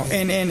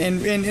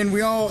 And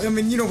we all,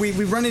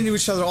 we run into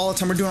each other all the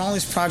time. We're doing all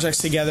these projects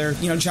together.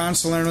 John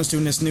Salerno's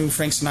doing this new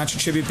Frank Sinatra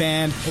tribute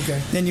band. Okay.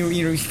 Then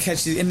you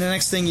catch, and the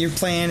next thing you're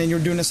playing, and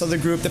you're doing this other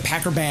group, the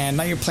Packer Band.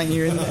 Now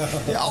you're in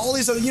all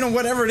these other,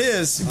 whatever it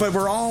is. But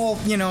we're all,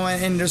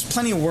 and there's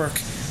plenty of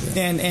work,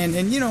 and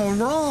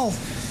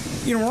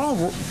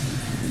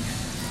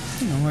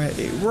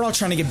we're all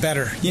trying to get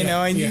better,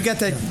 and you got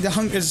that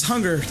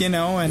hunger,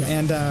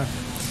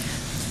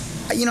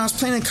 I was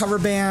playing in cover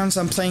bands,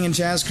 I'm playing in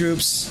jazz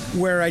groups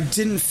where I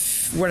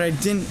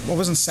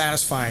wasn't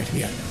satisfied.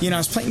 Yeah. I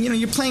was playing,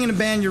 you're playing in a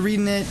band, you're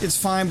reading it, it's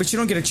fine, but you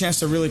don't get a chance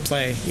to really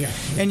play. Yeah.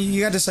 And you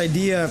got this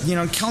idea,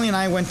 Kelly and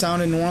I went down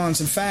to New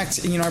Orleans. In fact,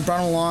 I brought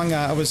him along,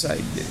 I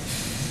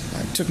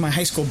took my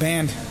high school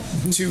band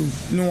to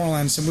New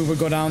Orleans, and we would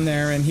go down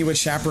there, and he would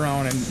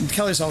chaperone. And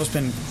Kelly's always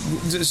been,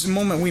 this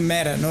moment we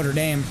met at Notre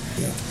Dame,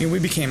 we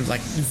became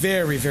like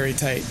very, very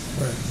tight.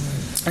 Right.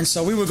 And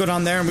so we would go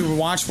down there and we would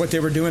watch what they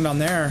were doing down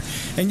there.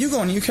 And you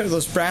go and you hear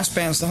those brass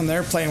bands down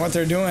there playing what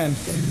they're doing.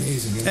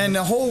 Amazing. And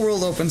the whole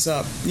world opens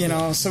up,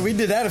 So we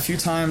did that a few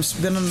times,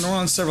 been in New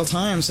Orleans several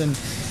times, and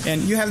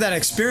you have that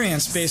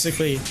experience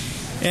basically.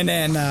 And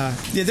then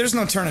there's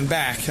no turning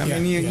back. I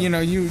mean,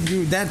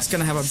 you that's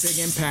going to have a big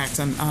impact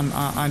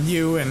on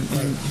you. And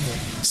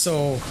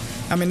so,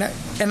 I mean,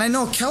 and I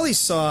know Kelly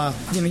saw,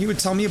 he would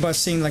tell me about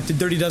seeing like the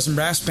Dirty Dozen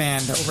Brass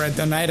Band over at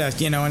Oneida,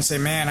 and say,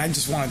 man, I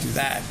just want to do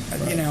that,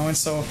 And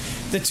so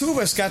the two of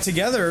us got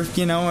together,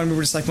 and we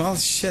were just like, well,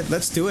 shit,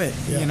 let's do it,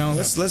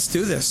 let's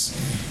do this.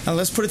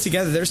 Let's put it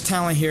together. There's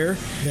talent here.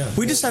 Yeah,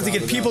 we just have to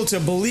get people to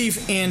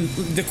believe in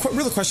the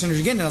real question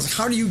you're getting. I was like,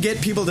 how do you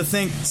get people to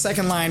think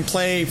second line,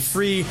 play,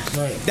 free?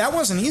 Right. That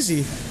wasn't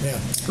easy. Yeah.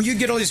 You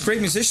get all these great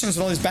musicians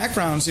with all these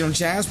backgrounds,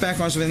 jazz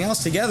backgrounds, everything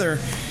else together.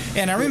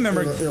 And I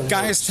remember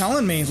guys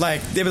telling me,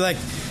 like, they'd be like,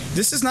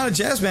 this is not a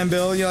jazz band,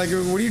 Bill. You're like,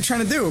 what are you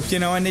trying to do? You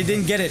know, and they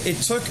didn't get it.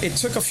 It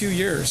took a few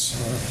years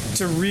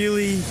to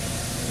really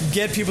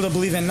get people to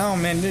believe in. No,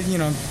 man, you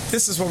know,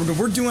 this is what we're doing.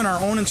 We're doing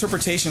our own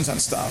interpretations on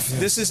stuff. Yeah.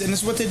 This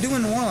is what they do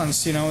in New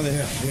Orleans. You know,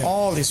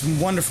 all these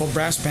wonderful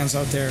brass bands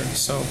out there.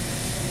 So,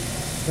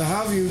 now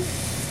how have you?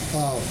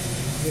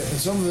 In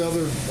some of the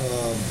other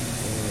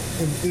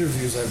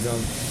interviews I've done,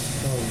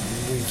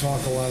 we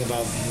talk a lot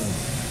about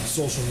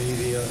social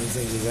media and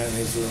things of that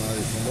nature and how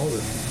they promote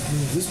it. I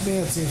mean, this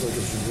band seems like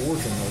it's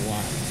working a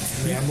lot.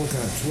 I mean, I'm looking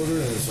at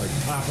Twitter and it's like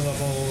popping up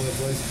all over the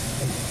place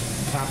and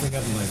popping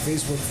up in my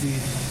Facebook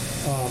feed.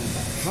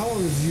 How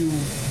have you,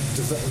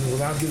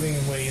 without giving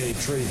away any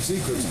trade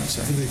secrets,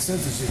 to the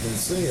extent that you can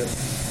say it,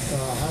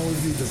 how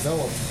have you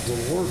developed the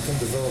work and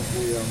developed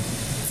the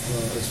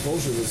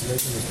exposure that's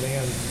making this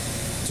band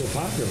so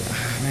popular?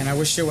 Man, I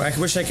wish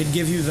I could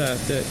give you the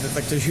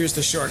here's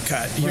the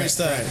shortcut. Here's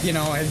you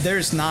know,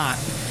 there's not.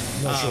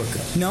 No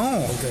shortcut.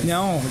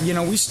 No. You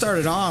know, we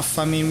started off,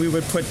 I mean, we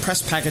would put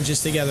press packages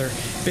together,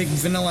 big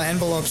vanilla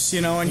envelopes, you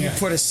know, and you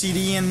put a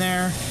CD in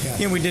there. Yeah.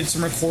 You know, we did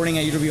some recording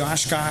at UW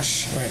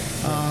Oshkosh.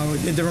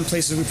 In different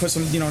places, we put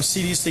some, you know,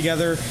 CDs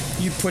together.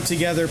 You put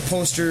together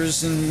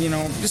posters and, you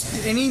know,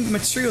 just any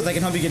material that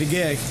can help you get a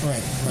gig.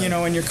 You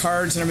know, and your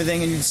cards and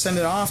everything, and you'd send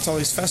it off to all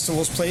these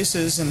festivals,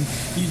 places, and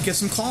you'd get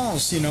some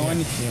calls, you know,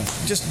 and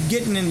just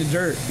getting in the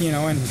dirt, you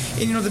know, and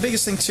you know, the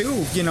biggest thing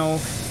too, you know,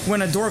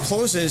 when a door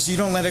closes, you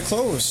don't let it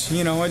close.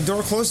 You know, a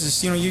door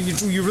closes. You know,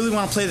 you really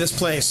want to play this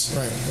place,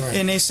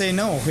 and they say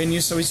no, and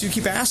you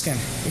keep asking.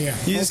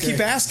 You just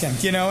keep asking.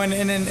 You know, and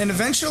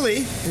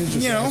eventually,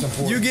 you know,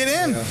 you get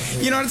in.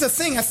 You know, it's a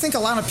thing. I think a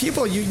lot of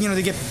people, you know,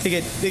 they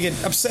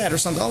get upset or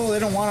something. Oh, they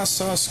don't want us,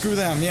 so screw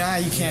them. Yeah,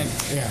 you can't.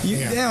 You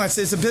know,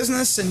 it's a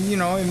business, and you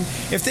know, and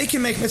if they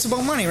can make, it's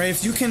about money, right?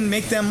 If you can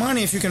make them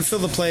money, if you can fill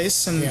the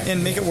place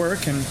and make it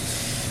work.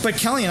 But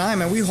Kelly and I,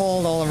 man, we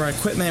hauled all of our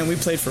equipment. We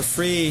played for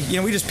free. You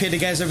know, we just paid the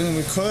guys everything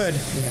we could.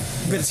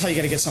 But it's how you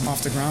got to get something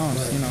off the ground,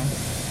 you know.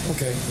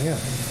 Okay,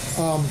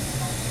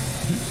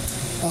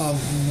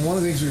 one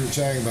of the things we were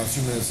chatting about a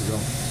few minutes ago,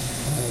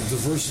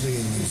 diversity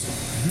in music.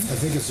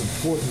 I think it's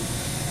important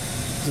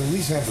to at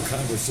least have the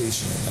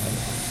conversation about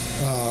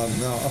it.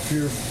 Now, up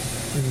here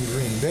in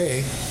Green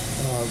Bay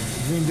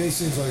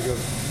seems like it's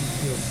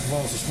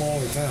a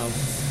smaller town.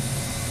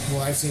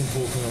 Well, I've seen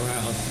poking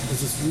around.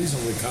 It's just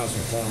reasonably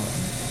cosmopolitan.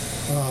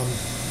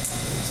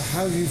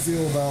 How do you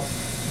feel about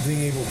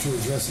being able to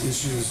address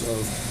issues of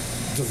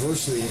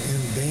diversity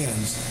in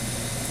bands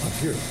up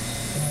here?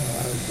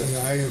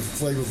 I have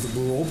played with the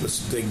Blue Opus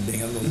big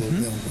band a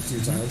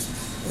few times,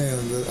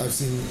 and I've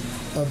seen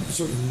a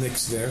certain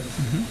mix there.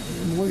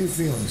 What are your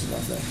feelings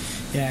about that?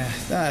 Yeah,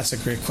 that's a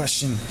great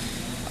question.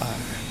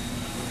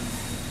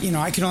 You know,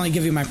 I can only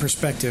give you my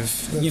perspective.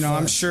 That's you know,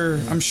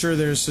 fine. I'm sure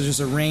there's just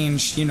a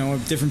range, you know,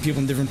 of different people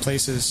in different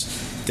places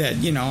that,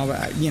 you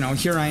know,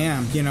 here I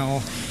am, you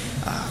know,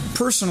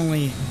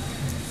 personally,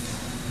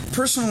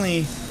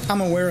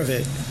 I'm aware of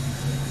it,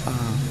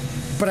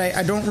 but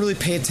I don't really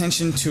pay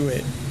attention to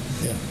it.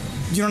 Yeah.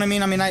 Do you know what I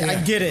mean? I mean,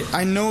 I get it.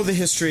 I know the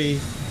history,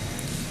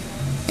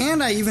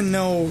 and I even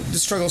know the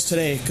struggles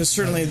today, because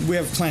certainly we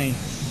have plenty.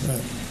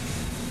 Right.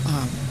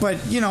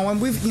 But you know,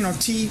 and we've, you know,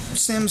 T.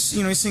 Sims,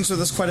 you know, he sings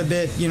with us quite a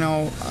bit. You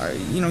know,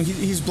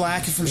 he's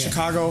black from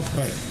Chicago.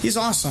 Right. He's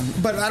awesome.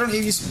 But I don't.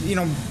 He's, you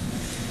know,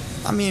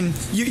 I mean,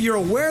 you're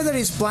aware that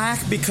he's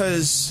black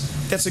because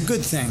that's a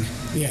good thing.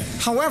 Yeah.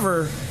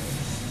 However,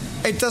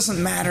 it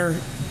doesn't matter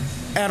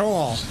at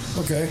all.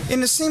 Okay.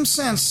 In the same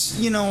sense,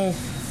 you know,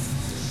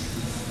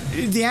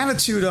 the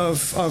attitude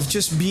of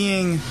just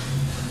being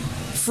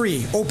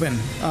free, open,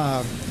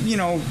 you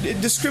know,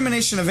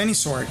 discrimination of any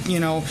sort, you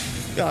know,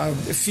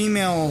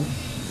 female,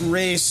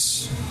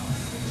 race,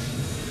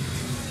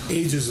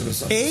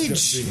 ageism.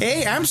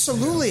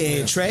 Absolutely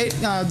age, right?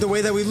 The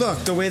way that we look,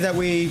 the way that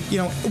we, you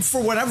know,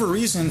 for whatever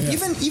reason,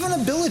 even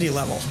ability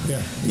level,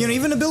 you know,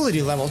 even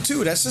ability level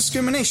too. That's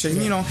discrimination,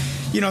 you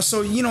know.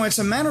 So you know, it's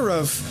a matter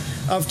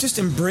of just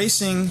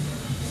embracing.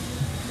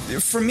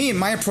 For me,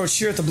 my approach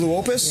here at the Blue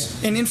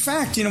Opus, and in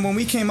fact, you know, when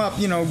we came up,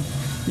 you know,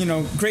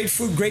 great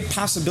food, great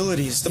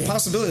possibilities. The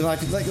possibility,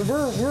 like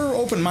we're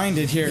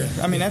open-minded here.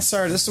 I mean, that's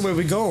the way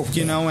we go,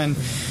 you know. And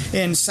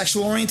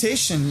sexual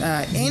orientation,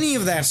 any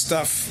of that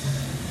stuff,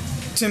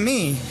 to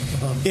me,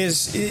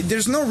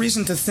 there's no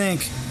reason to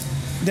think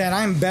that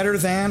I'm better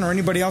than or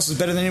anybody else is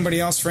better than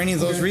anybody else for any of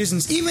those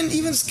reasons.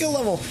 Even skill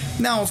level.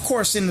 Now, of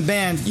course, in the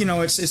band, you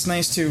know, it's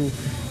nice to,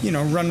 you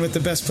know, run with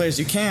the best players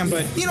you can.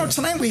 But you know,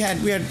 tonight we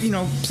had you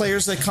know,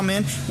 players that come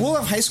in. We'll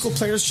have high school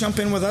players jump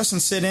in with us and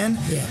sit in.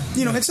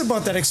 You know, it's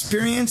about that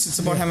experience. It's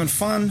about having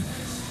fun.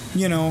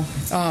 You know,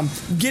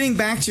 getting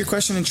back to your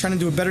question and trying to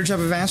do a better job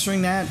of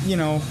answering that. You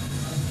know,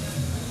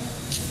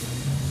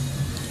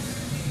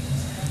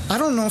 I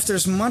don't know if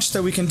there's much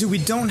that we can do. We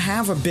don't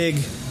have a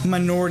big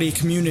minority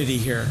community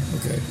here.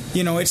 Okay.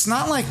 You know, it's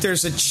not like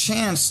there's a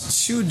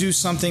chance to do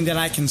something that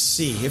I can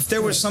see. If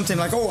there was something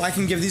like, I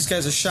can give these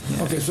guys a shot.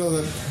 Okay,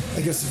 so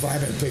I guess the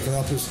vibe I'm picking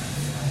up is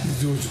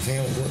do what you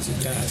can with what you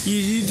got.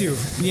 You do.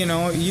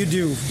 You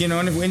do.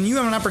 And when you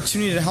have an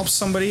opportunity to help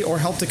somebody or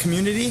help the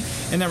community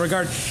in that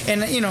regard,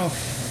 and,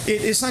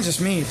 it's not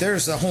just me.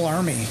 There's a whole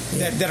army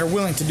that are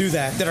willing to do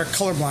that are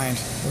colorblind.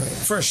 Right.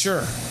 For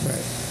sure.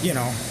 Right.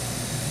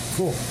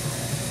 Cool.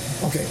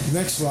 Okay,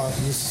 next slide.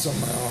 This is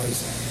something I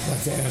always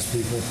like to ask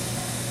people.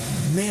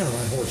 Man, on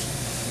my horse.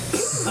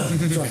 That's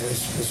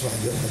why I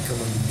get when I come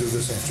in and do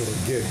this after a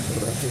gig,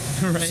 but after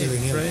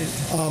sitting in. Right.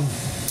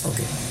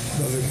 Okay,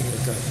 another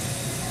haircut.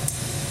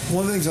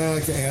 One of the things I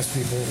like to ask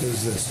people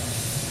is this.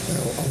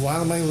 A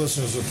lot of my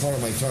listeners are part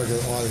of my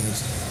target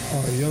audience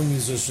are young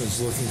musicians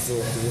looking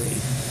for a way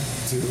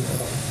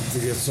to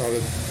get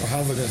started, or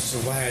how they're going to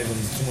survive in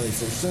the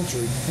 21st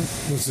century,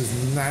 which is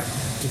not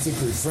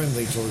particularly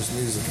friendly towards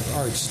music and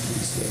arts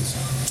these days.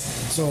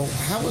 So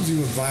how would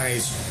you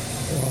advise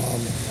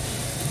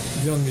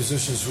young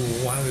musicians who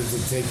wanted to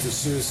take this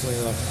seriously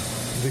enough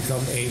to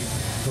become a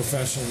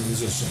professional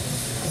musician,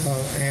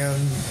 and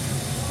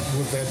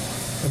with that,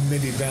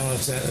 maybe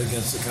balance that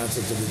against the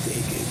concept of a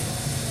day gig?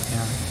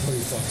 Yeah. What are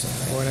your thoughts on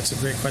that? Boy, that's a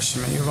great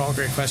question, man. You have all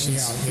great questions.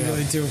 Yeah. You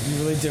really do. You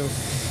really do.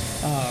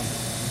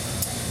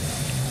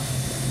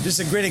 Just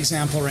a great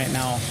example right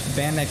now. A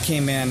band that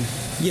came in,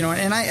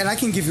 and I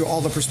can give you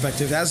all the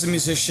perspective as a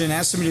musician,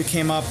 as somebody who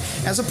came up,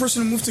 as a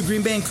person who moved to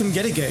Green Bay and couldn't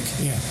get a gig.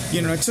 Yeah.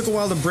 It took a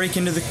while to break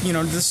into the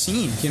the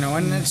scene.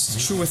 And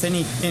it's true with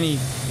any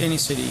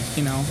city.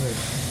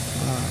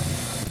 Right.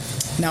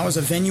 Now as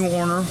a venue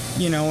owner,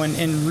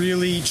 and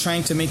really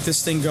trying to make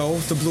this thing go,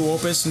 the Blue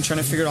Opus, and trying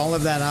to figure all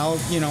of that out,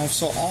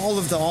 so all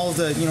of the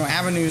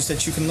avenues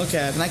that you can look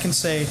at, and I can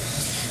say,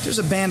 there's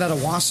a band out of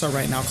Wausau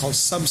right now called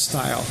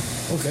Substyle.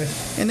 Okay.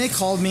 And they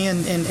called me,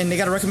 and they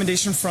got a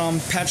recommendation from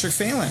Patrick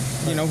Phelan,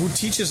 who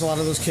teaches a lot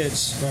of those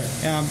kids. Right.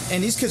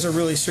 And these kids are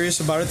really serious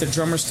about it. The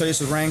drummer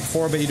studies with Ryan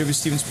Korb at UW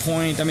Stevens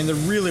Point. I mean, they're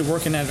really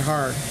working at it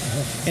hard.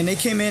 Uh-huh. And they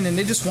came in, and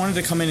they just wanted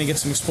to come in and get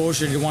some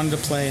exposure. They wanted to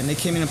play, and they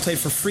came in and played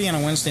for free on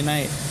a Wednesday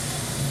night.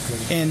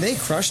 Okay. And they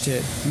crushed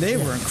it. They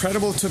were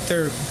incredible. Took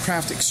their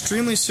craft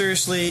extremely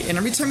seriously. And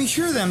every time you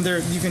hear them,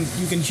 you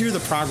can hear the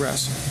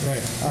progress.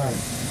 Right.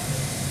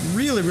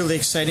 Really, really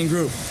exciting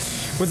group.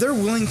 Where they're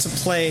willing to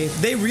play,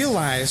 they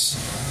realize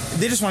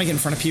they just want to get in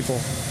front of people.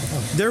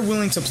 They're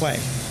willing to play.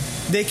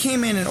 They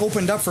came in and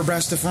opened up for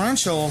Brass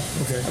Differential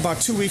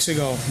about 2 weeks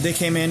ago. They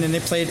came in and they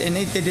played, and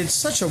they did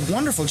such a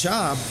wonderful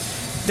job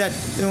that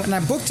when I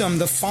booked them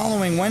the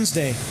following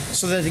Wednesday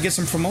so that they get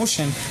some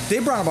promotion, they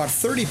brought about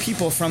 30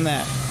 people from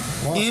that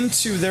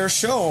into their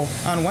show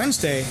on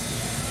Wednesday,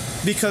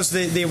 because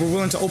they were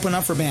willing to open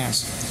up for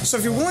bands. So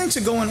if you're willing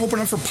to go and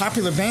open up for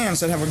popular bands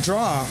that have a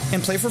draw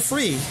and play for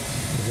free,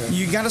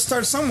 you got to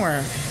start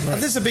somewhere. Right.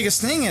 This is the biggest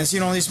thing is,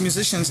 these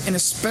musicians, and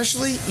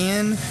especially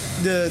in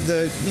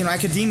the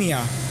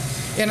academia.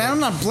 And I'm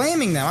not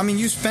blaming them. I mean,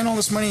 you spent all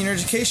this money in your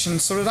education,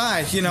 so did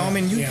I. You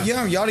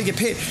ought to get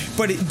paid.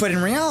 But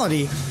in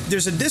reality,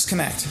 there's a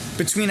disconnect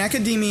between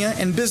academia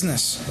and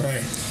business.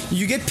 Right.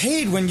 You get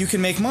paid when you can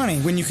make money,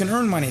 when you can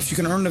earn money. If you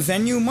can earn the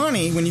venue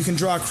money, when you can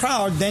draw a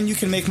crowd, then you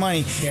can make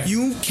money. Yeah.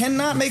 You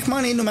cannot make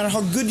money no matter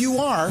how good you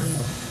are.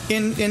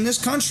 In this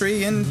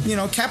country, in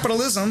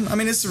capitalism, I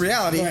mean, it's the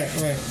reality.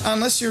 Right.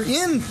 Unless you're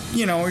in,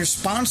 you're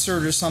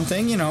sponsored or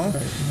something, in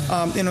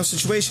those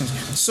situations.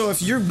 So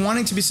if you're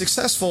wanting to be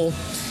successful,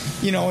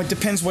 it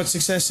depends what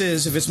success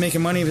is. If it's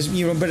making money,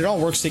 but it all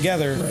works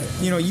together. Right.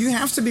 You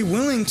have to be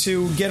willing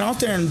to get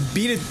out there and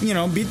beat it.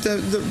 Beat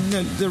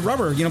the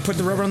rubber. Put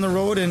the rubber on the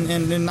road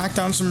and knock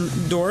down some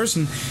doors.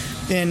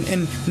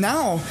 And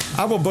now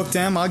I will book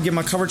them. I'll give them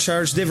a cover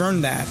charge. They've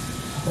earned that.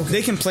 Okay.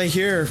 They can play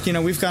here.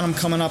 We've got them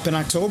coming up in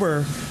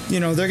October. They're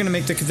going to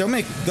make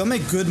they'll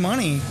make good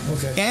money.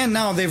 Okay. And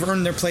now they've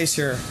earned their place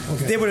here.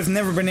 Okay. They would have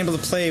never been able to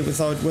play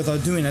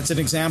without doing it. That's an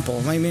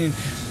example. I mean,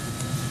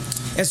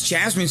 as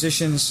jazz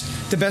musicians,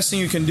 the best thing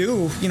you can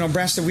do,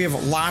 Brass, we have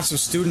lots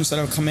of students that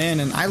have come in,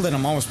 and I let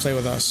them always play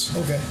with us.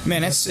 Okay.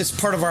 Man, it's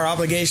part of our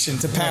obligation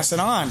to pass it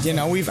on.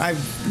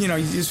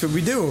 It's what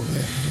we do.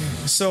 Yeah.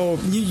 So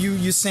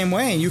you same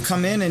way. You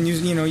come in and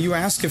you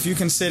ask if you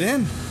can sit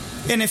in.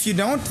 And if you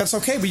don't, that's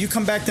okay. But you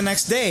come back the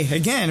next day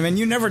again. I mean,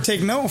 you never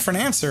take no for an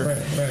answer.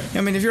 Right.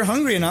 I mean, if you're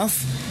hungry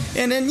enough.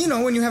 And then,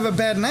 when you have a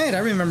bad night, I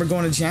remember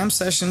going to jam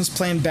sessions,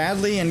 playing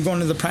badly, and going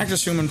to the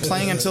practice room and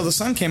playing until the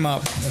sun came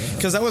up.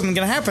 Because that wasn't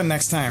going to happen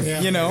next time, Yeah.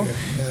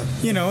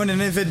 And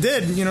then if it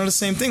did, the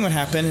same thing would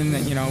happen. And,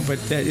 but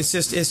it's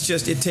just,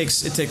 it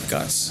takes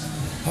guts.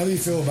 How do you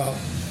feel about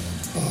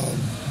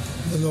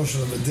the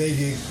notion of a day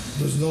gig?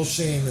 There's no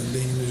shame in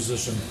being a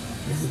musician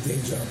with a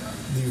day job.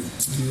 Do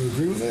you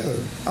agree with that? Or?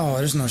 Oh,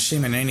 there's no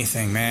shame in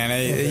anything, man.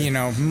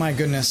 My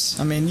goodness.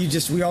 I mean,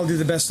 we all do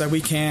the best that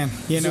we can.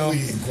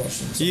 Leading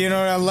questions.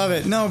 I love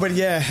it. No, but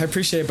yeah, I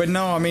appreciate it. But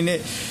no, I mean,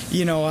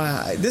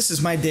 this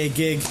is my day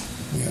gig.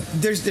 Yeah.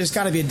 There's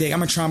got to be a day.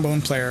 I'm a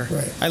trombone player.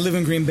 Right. I live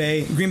in Green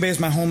Bay. Green Bay is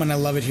my home, and I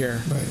love it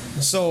here. Right.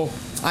 So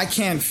I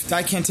can't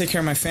take care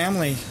of my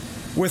family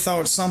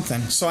without something.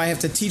 So I have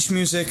to teach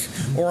music,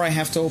 or I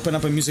have to open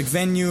up a music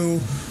venue,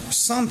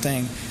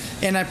 something.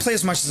 and I play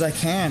as much as I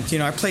can. You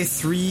know, I play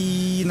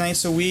 3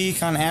 nights a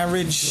week on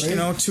average. You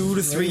know, 2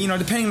 to 3. You know,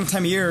 depending on the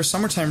time of year.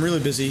 Summertime really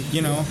busy.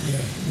 You know,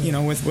 you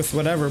know, with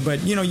whatever.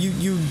 But you know,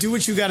 you do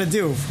what you got to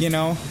do. You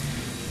know.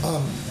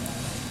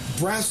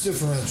 Brass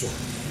Differential.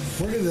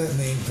 Where did that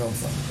name come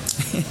from?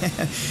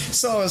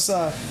 So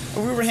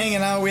we were hanging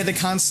out. We had the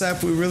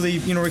concept. We really,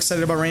 you know, were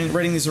excited about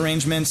writing these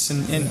arrangements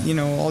and you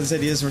know, all these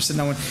ideas. And we're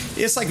sitting down.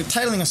 It's like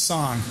titling a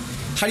song.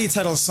 How do you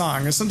title a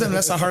song? Or sometimes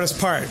that's the hardest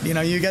part. You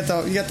know, you get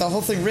the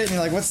whole thing written.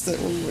 You're like, what's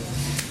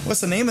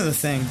the name of the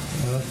thing?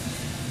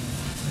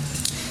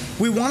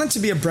 We wanted to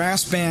be a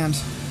brass band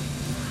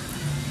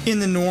in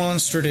the New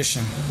Orleans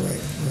tradition.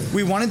 Right.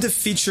 We wanted to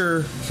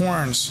feature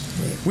horns.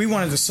 Right. We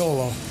wanted to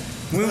solo.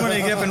 We wanted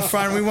to get up in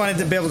front. We wanted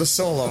to be able to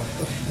solo.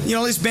 You know,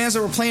 all these bands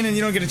that we're playing and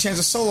you don't get a chance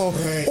to solo.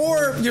 Right.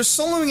 Or you're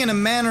soloing in a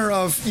manner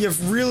of you're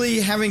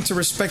really having to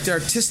respect the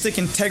artistic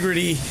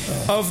integrity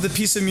of the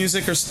piece of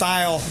music or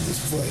style.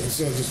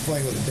 Instead of just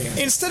playing with the band.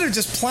 Instead of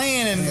just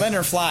playing and letting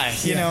her fly,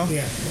 you know?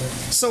 Yeah.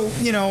 So,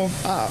 you know,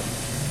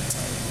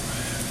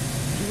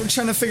 we're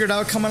trying to figure it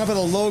out, coming up with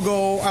a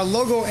logo. Our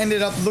logo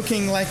ended up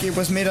looking like it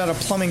was made out of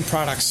plumbing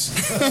products.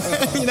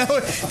 You know,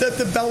 that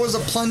the bell was a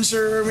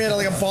plunger. We had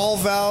like a ball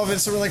valve,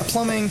 and so we're like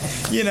plumbing,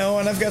 you know,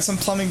 and I've got some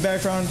plumbing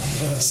background.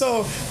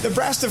 So the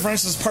brass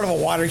differential is part of a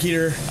water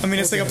heater. I mean,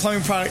 it's like a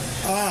plumbing product.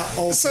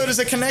 Okay. So there's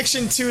a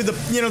connection to the,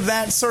 you know,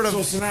 that sort of... So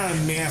it's not a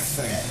math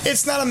thing.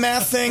 It's not a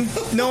math thing.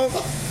 No.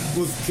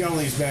 With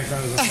Kelly's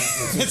background as a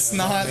math it's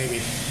not.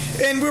 Maybe.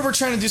 And we were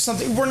trying to do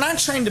something. We're not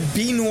trying to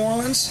be New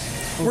Orleans.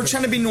 Okay. We're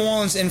trying to be New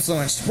Orleans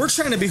influenced. We're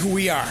trying to be who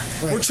we are.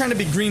 Right. We're trying to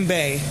be Green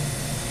Bay.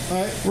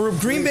 Right. We're a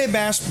Green Bay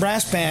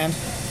brass band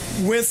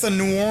with a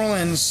New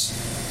Orleans,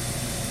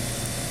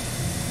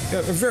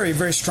 a very,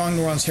 very strong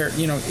New Orleans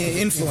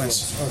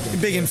influence. Okay.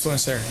 Big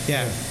influence there.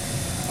 Yeah.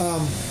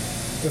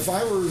 If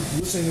I were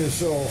listening to the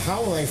show,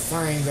 how would I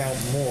find out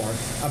more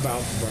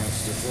about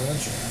Brass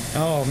Differential?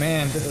 Oh,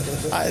 man.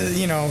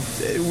 You know,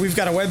 we've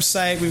got a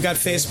website. We've got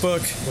Facebook.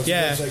 What's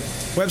the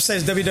website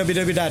is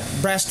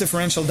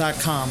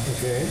www.brassdifferential.com.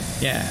 Okay.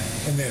 Yeah.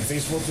 And then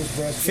Facebook, just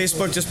Brass Differential?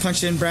 Facebook, just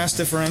punch in Brass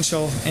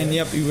Differential. Okay. And,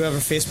 yep, you have a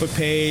Facebook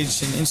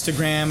page and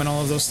Instagram and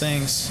all of those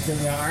things. Okay,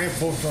 now, I have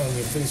posted on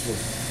your Facebook,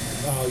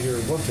 your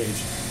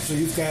webpage. So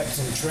you've got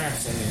some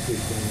tracks on your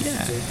things.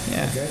 Yeah.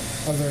 Okay.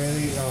 Are there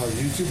any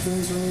YouTube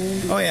things or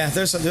anything? Oh yeah,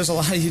 there's a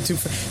lot of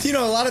YouTube. You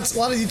know, a lot of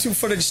YouTube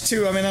footage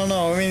too. I mean, I don't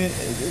know. I mean,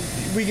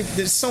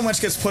 there's so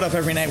much gets put up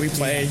every night we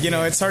play. You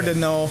know, it's hard to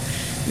know.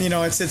 You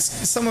know, it's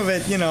some of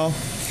it. You know,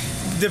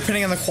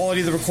 depending on the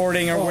quality of the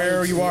recording or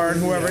where you are and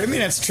whoever. I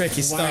mean, it's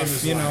tricky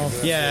stuff. You know.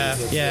 Yeah.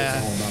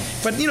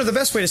 But you know, the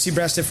best way to see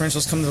Brass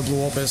Differentials, come to the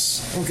Blue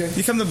Opus. Okay.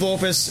 You come to the Blue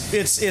Opus.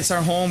 It's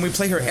our home. We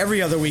play here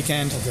every other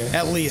weekend,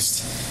 at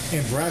least.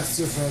 And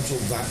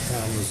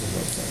brassdifferential.com is the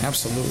website.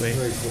 Absolutely.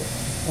 Very cool.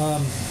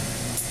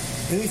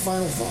 Any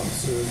final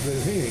thoughts or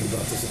anything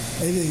about this?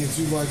 Anything that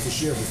you'd like to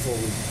share before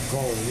we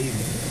call it an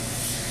evening?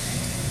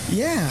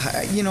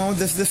 Yeah, you know,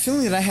 the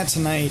feeling that I had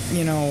tonight,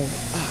 you know,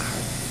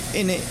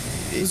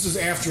 this is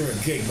after a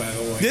gig, by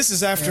the way. This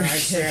is after a gig. I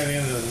sat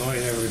in and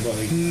annoyed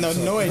everybody. No,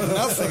 annoyed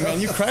nothing,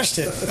 man. You crushed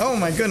it. Oh,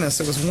 my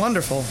goodness. It was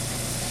wonderful.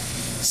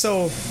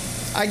 So...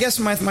 I guess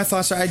my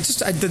thoughts are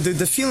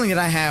the feeling that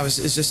I have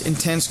is just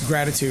intense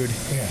gratitude.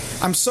 Yeah.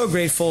 I'm so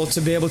grateful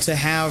to be able to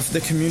have the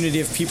community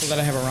of people that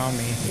I have around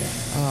me.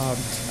 Yeah.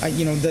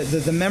 You know,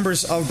 the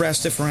members of Brass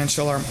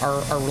Differential are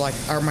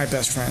my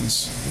best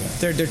friends.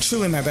 Yeah. They're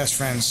truly my best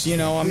friends. You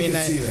know, I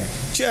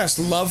just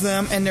love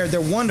them, and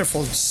they're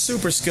wonderful,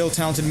 super skilled,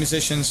 talented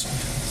musicians.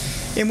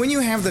 And when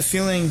you have the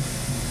feeling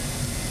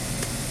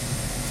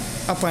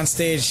up on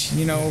stage,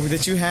 you know,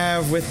 that you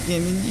have with, I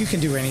mean, you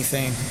can do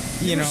anything.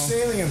 You know,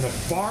 standing in the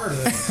bar.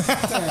 What the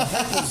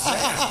heck was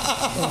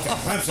that? Okay,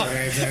 I'm sorry,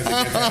 I had to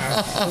get that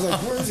out. I was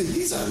like, where is he?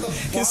 He's on the bar.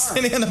 He's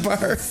sitting in the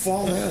bar.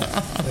 Fall in.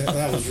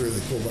 That was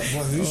really cool. But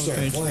when you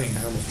started playing,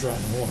 I almost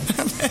dropped my horn.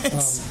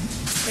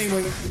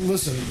 Anyway,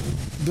 listen,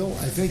 Bill,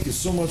 I thank you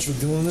so much for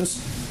doing this.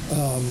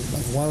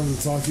 I've wanted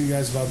to talk to you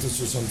guys about this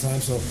for some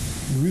time, so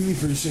really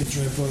appreciate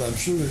your input. I'm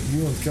sure that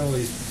you and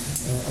Kelly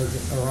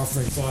are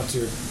offering thoughts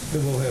here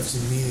that will have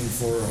some meaning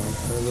for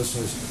our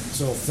listeners.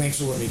 So thanks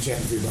for letting me chat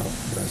with you about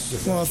Brass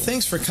Differential. Well,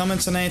 thanks for coming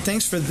tonight.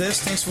 Thanks for this.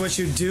 Thanks for what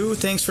you do.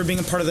 Thanks for being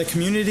a part of the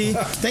community.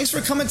 Thanks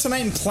for coming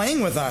tonight and playing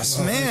with us.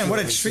 Well, man, what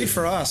a treat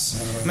for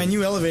us. Man,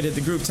 you elevated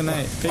the group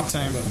tonight. Big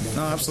time.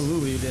 No,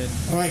 absolutely you did.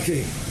 All right,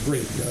 Kate.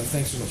 Great.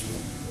 Thanks so much, Bill.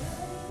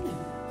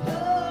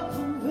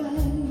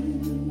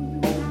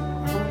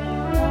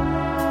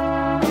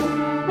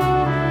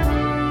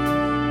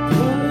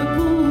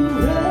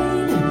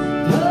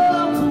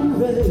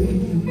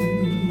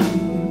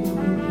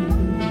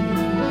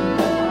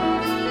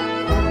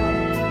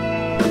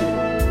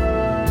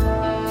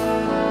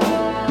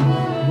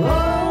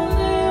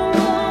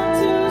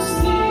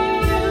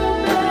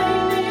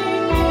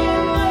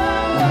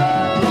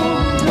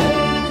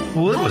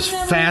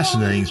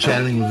 Fascinating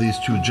chatting with these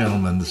two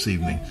gentlemen this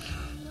evening.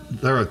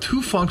 There are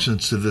two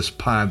functions to this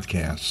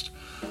podcast.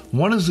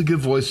 One is to give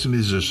voice to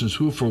musicians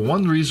who, for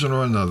one reason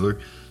or another,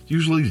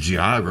 usually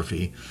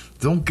geography,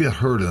 don't get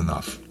heard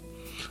enough.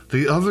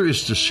 The other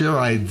is to share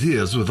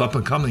ideas with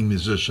up-and-coming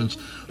musicians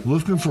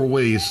looking for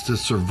ways to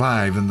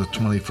survive in the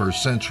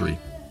 21st century.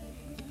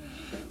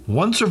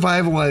 One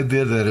survival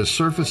idea that has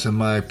surfaced in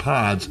my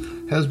pods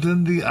has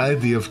been the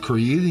idea of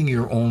creating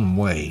your own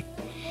way.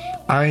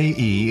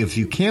 I.e., if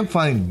you can't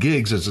find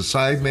gigs as a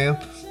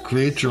sideman,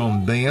 create your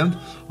own band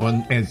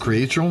and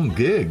create your own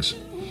gigs.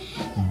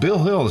 Bill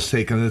Hill has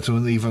taken it to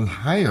an even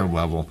higher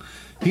level.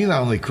 He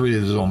not only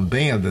created his own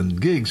band and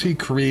gigs, he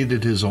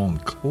created his own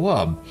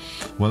club.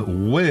 Went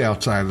way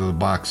outside of the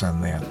box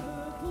on that.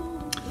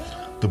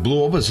 The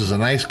Blue Opus is a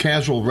nice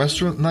casual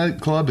restaurant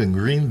nightclub in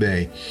Green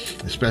Bay.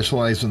 They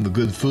specialize in the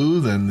good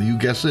food, and you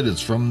guessed it,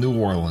 it's from New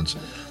Orleans.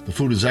 The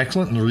food is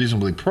excellent and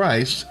reasonably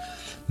priced.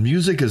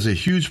 Music is a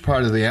huge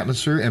part of the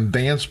atmosphere, and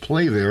bands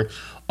play there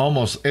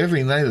almost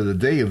every night of the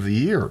day of the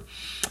year.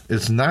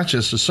 It's not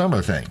just a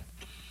summer thing.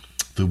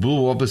 The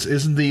Blue Opus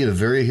is indeed a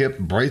very hip,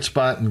 bright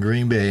spot in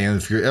Green Bay, and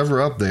if you're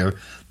ever up there,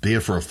 be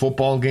it for a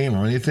football game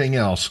or anything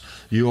else,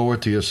 you owe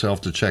it to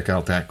yourself to check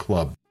out that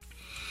club.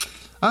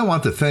 I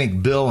want to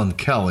thank Bill and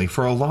Kelly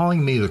for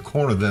allowing me to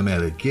corner them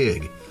at a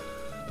gig.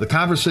 The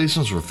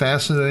conversations were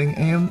fascinating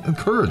and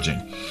encouraging,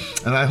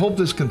 and I hope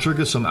this can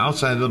trigger some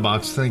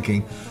outside-of-the-box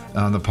thinking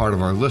on the part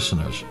of our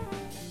listeners.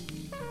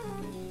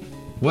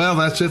 Well,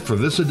 that's it for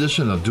this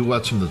edition of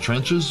Duets from the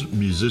Trenches,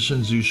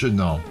 Musicians You Should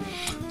Know.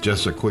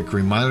 Just a quick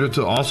reminder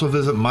to also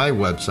visit my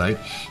website,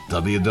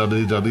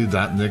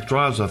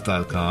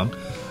 www.nickdrozdoff.com,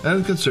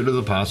 and consider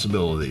the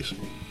possibilities.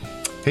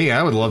 Hey,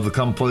 I would love to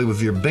come play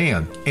with your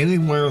band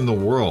anywhere in the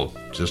world.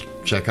 Just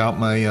check out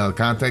my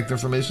contact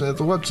information at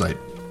the website.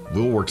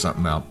 We'll work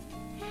something out.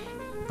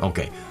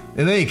 Okay,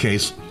 in any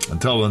case,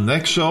 until the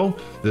next show,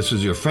 this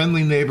is your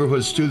friendly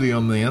neighborhood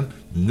studio man,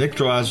 Nick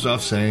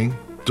Drozdoff, saying,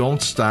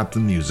 don't stop the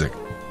music.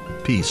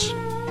 Peace.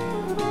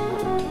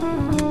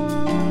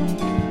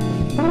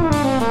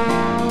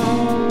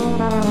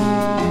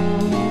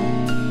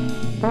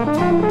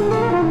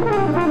 Thank you.